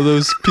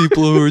those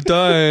people who are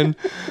dying.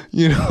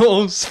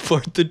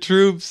 Support the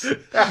troops.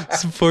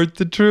 Support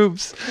the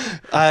troops.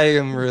 I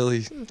am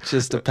really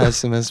just a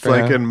pessimist. It's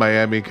like in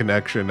Miami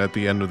Connection at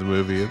the end of the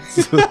movie. It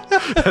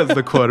has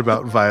the quote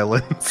about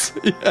violence.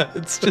 Yeah,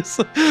 it's just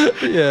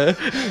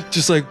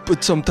like,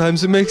 but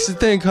sometimes it makes you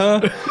think,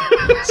 huh?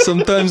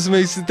 Sometimes it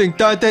makes you think.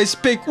 Dante's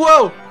Peak.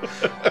 Whoa.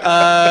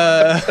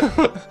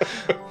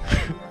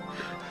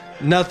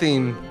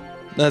 Nothing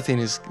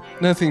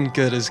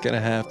good is gonna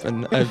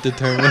happen. I've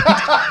determined.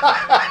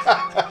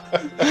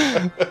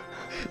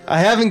 I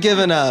haven't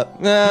given up.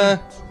 I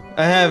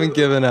haven't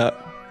given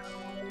up.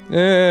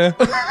 I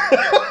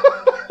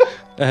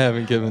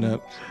haven't given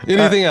up.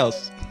 Anything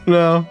else?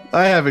 No,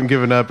 I haven't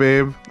given up,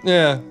 Abe.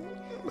 Yeah.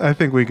 I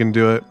think we can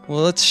do it.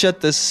 Well, let's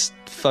shut this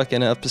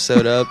fucking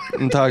episode up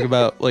and talk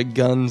about like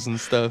guns and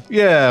stuff.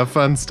 Yeah,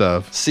 fun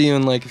stuff. See you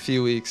in like a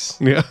few weeks.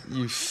 Yeah.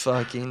 You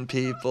fucking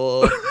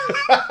people.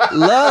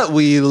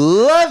 We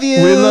love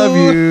you. We love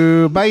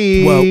you.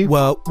 Bye.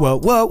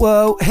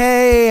 Whoa.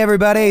 Hey,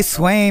 everybody.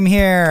 Swaim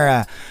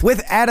here.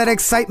 With added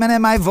excitement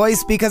in my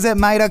voice because it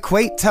might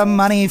equate to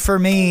money for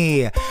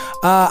me.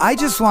 I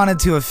just wanted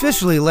to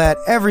officially let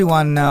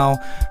everyone know,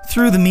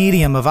 through the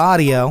medium of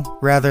audio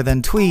rather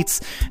than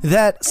tweets,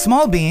 that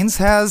Small Beans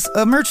has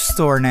a merch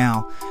store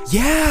now.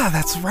 Yeah,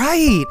 that's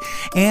right.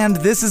 And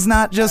this is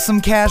not just some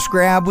cash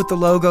grab with the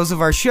logos of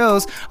our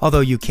shows,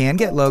 although you can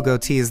get logo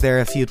tees there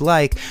if you'd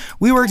like.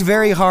 We worked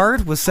very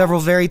hard with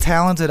several very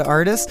talented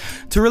artists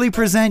to really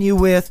present you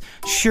with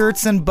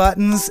shirts and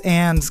buttons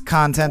and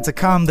content to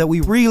come that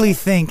we really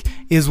think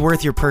is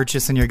worth your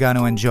purchase and you're going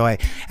to enjoy.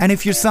 And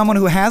if you're someone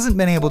who hasn't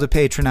been able to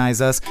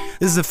patronize us,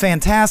 this is a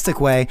fantastic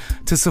way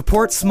to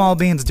support Small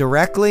Beans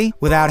directly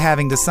without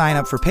having to sign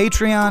up for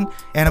Patreon.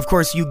 And of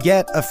course, you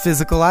get a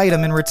physical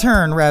item in return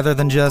rather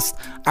than just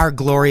our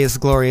glorious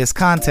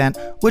content,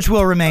 which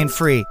will remain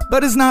free,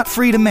 but is not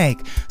free to make.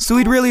 So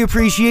we'd really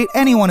appreciate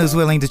anyone who's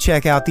willing to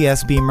check out the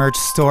SB merch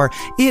store.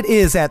 It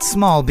is at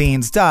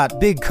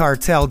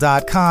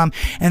smallbeans.bigcartel.com,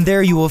 and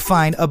there you will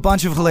find a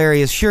bunch of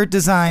hilarious shirt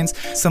designs,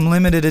 some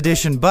limited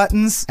edition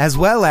buttons, as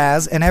well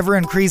as an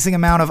ever-increasing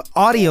amount of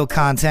audio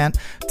content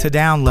to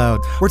download.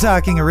 We're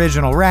talking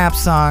original rap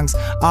songs,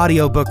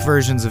 audiobook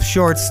versions of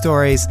short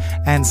stories,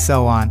 and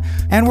so on.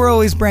 And we're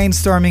always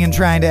brainstorming and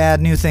trying to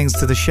add new things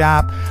to the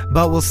shop,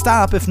 but we'll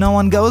stop if no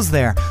one goes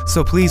there.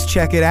 So please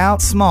check it out,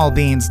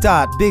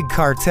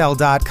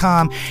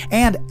 smallbeans.bigcartel.com.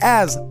 And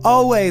as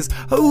always,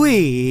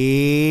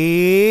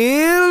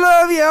 we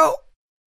love you.